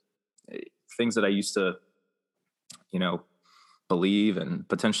I used to, believe and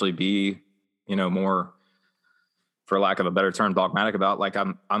potentially be, more, for lack of a better term, dogmatic about. Like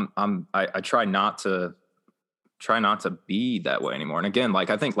I try not to be that way anymore. And again, like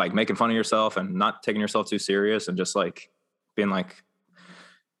I think like making fun of yourself and not taking yourself too serious and just like being like,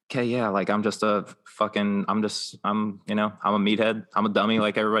 okay, yeah, like I'm a meathead. I'm a dummy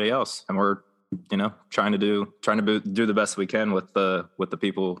like everybody else. And we're, trying to do the best we can with the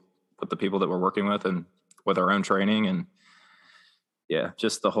people that we're working with and with our own training. And yeah,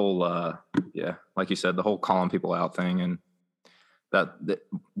 just the whole, like you said, the whole calling people out thing. And that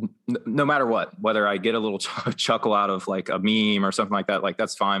no matter what, whether I get a little chuckle out of like a meme or something like that, like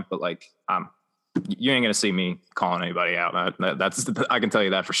that's fine. But like, you ain't going to see me calling anybody out. I can tell you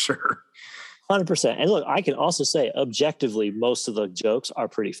that for sure. 100%. And look, I can also say objectively, most of the jokes are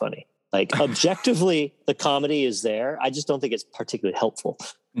pretty funny. Like objectively, the comedy is there. I just don't think it's particularly helpful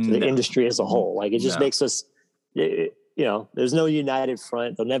to the industry as a whole. Like it just makes us, there's no united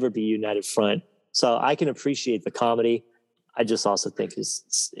front. There'll never be a united front. So I can appreciate the comedy. I just also think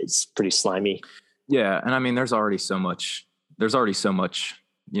it's pretty slimy. Yeah. And I mean, there's already so much, there's already so much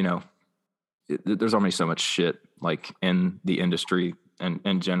shit like in the industry and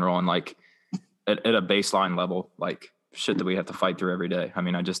in general. And like at a baseline level, like shit that we have to fight through every day. I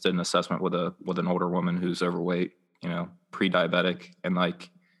mean, I just did an assessment with an older woman who's overweight, pre-diabetic, and like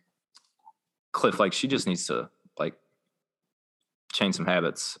Cliff, like she just needs to like change some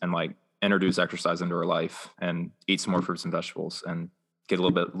habits and like introduce exercise into her life and eat some more fruits and vegetables and get a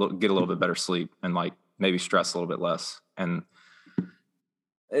little bit better sleep and like maybe stress a little bit less. And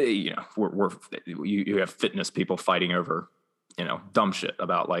you have fitness people fighting over, dumb shit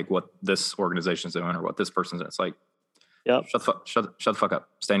about like what this organization's doing or what this person's doing. It's like, shut the fuck up,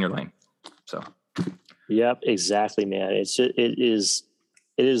 stay in your lane. So Yep, exactly, man. It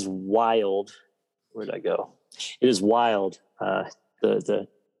is wild. Where did I go? It is wild. The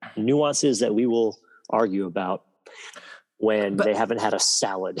nuances that we will argue about when they haven't had a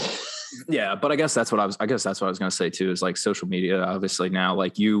salad. Yeah, but I guess that's what I was going to say too, is like social media, obviously now,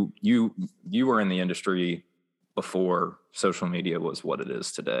 like you were in the industry before social media was what it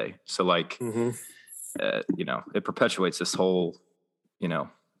is today. So like, it perpetuates this whole,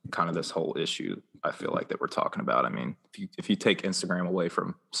 kind of this whole issue, I feel like, that we're talking about. I mean, if you take Instagram away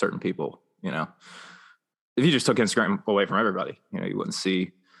from certain people, if you just took Instagram away from everybody, you wouldn't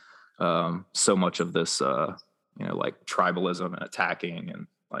see so much of this, like tribalism and attacking and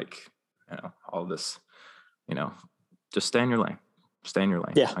like, all this, just stay in your lane.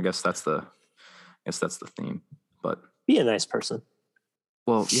 Yeah. I guess that's the theme, but be a nice person.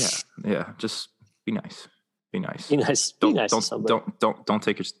 Well, yeah. Just be nice. Be nice. Be nice. Be nice to somebody. Don't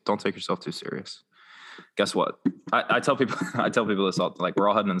take yourself too serious. Guess what? I tell people this all, like, we're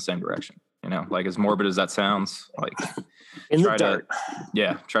all heading in the same direction. Like, as morbid as that sounds, like, in the dirt.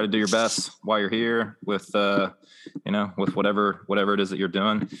 Try to do your best while you're here with with whatever it is that you're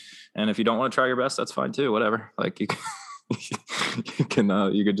doing. And if you don't want to try your best, that's fine too. Whatever. Like, you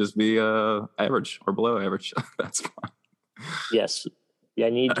could just be average or below average. That's fine. Yes. Yeah, I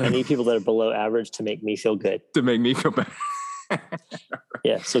need people that are below average to make me feel good. To make me feel better.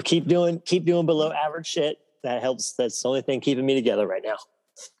 Yeah. So keep doing below average shit. That helps. That's the only thing keeping me together right now.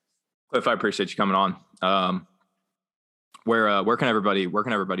 Cliff, I appreciate you coming on. Where can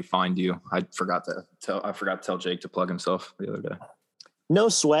everybody find you? I forgot to tell Jake to plug himself the other day. No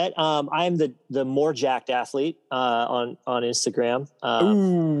sweat. I'm the more jacked athlete on Instagram.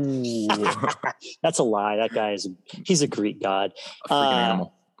 Ooh. That's a lie. That guy he's a Greek god. A freaking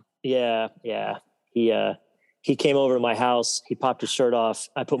animal. Yeah. He came over to my house. He popped his shirt off.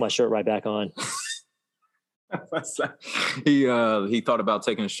 I put my shirt right back on. He thought about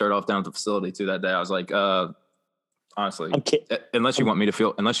taking his shirt off down at the facility too that day. I was like, honestly, unless you want me to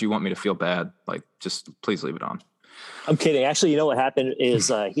feel bad, like, just please leave it on. I'm kidding. Actually, what happened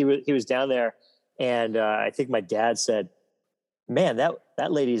is he was down there, and I think my dad said, "Man,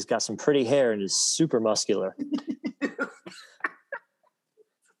 that lady's got some pretty hair and is super muscular."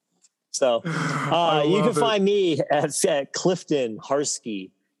 So you can find me at Clifton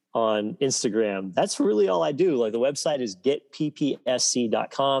Harski on Instagram. That's really all I do. Like, the website is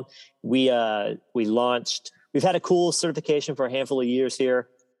getppsc.com. We've had a cool certification for a handful of years here.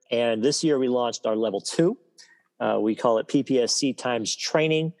 And this year we launched our level 2. We call it PPSC times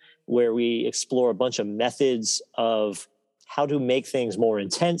training, where we explore a bunch of methods of how to make things more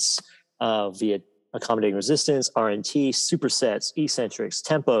intense via accommodating resistance, RNT, supersets, eccentrics,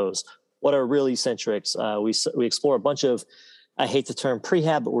 tempos. What are real eccentrics? We explore a bunch of, I hate the term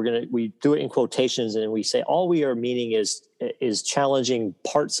prehab, but we do it in quotations, and we say all we are meaning is challenging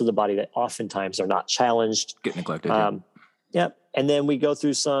parts of the body that oftentimes are not challenged. Get neglected. Yep. And then we go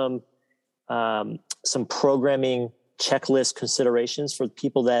through some programming checklist considerations for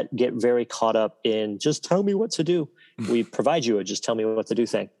people that get very caught up in just tell me what to do. We provide you a just tell me what to do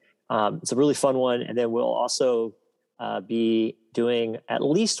thing. It's a really fun one. And then we'll also be doing at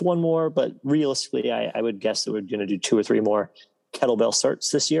least one more, but realistically, I would guess that we're going to do 2 or 3 more kettlebell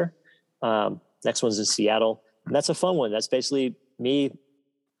certs this year. Next one's in Seattle. And that's a fun one. That's basically me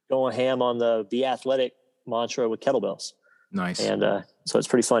going ham on the Be Athletic mantra with kettlebells. Nice. And so it's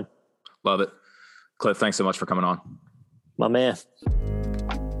pretty fun. Love it. Cliff, thanks so much for coming on. My man.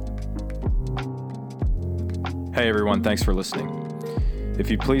 Hey everyone, thanks for listening.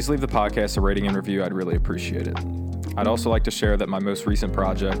 If you'd please leave the podcast a rating and review, I'd really appreciate it. I'd also like to share that my most recent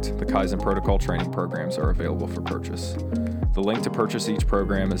project, the Kaizen Protocol training programs, are available for purchase. The link to purchase each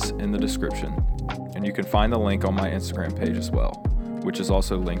program is in the description, and you can find the link on my Instagram page as well, which is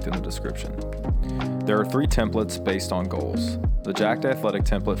also linked in the description. There are 3 templates based on goals. The Jacked Athletic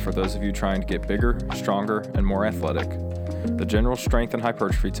template for those of you trying to get bigger, stronger, and more athletic. The General Strength and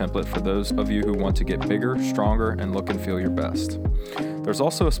Hypertrophy template for those of you who want to get bigger, stronger, and look and feel your best. There's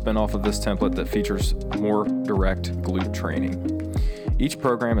also a spin-off of this template that features more direct glute training. Each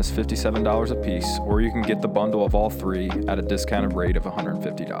program is $57 a piece, or you can get the bundle of all 3 at a discounted rate of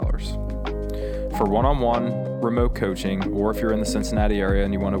 $150. For one-on-one remote coaching, or if you're in the Cincinnati area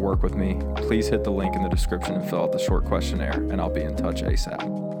and you want to work with me, please hit the link in the description and fill out the short questionnaire, and I'll be in touch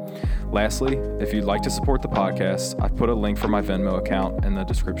ASAP. Lastly, if you'd like to support the podcast, I've put a link for my Venmo account in the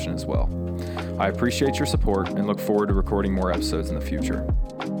description as well. I appreciate your support and look forward to recording more episodes in the future.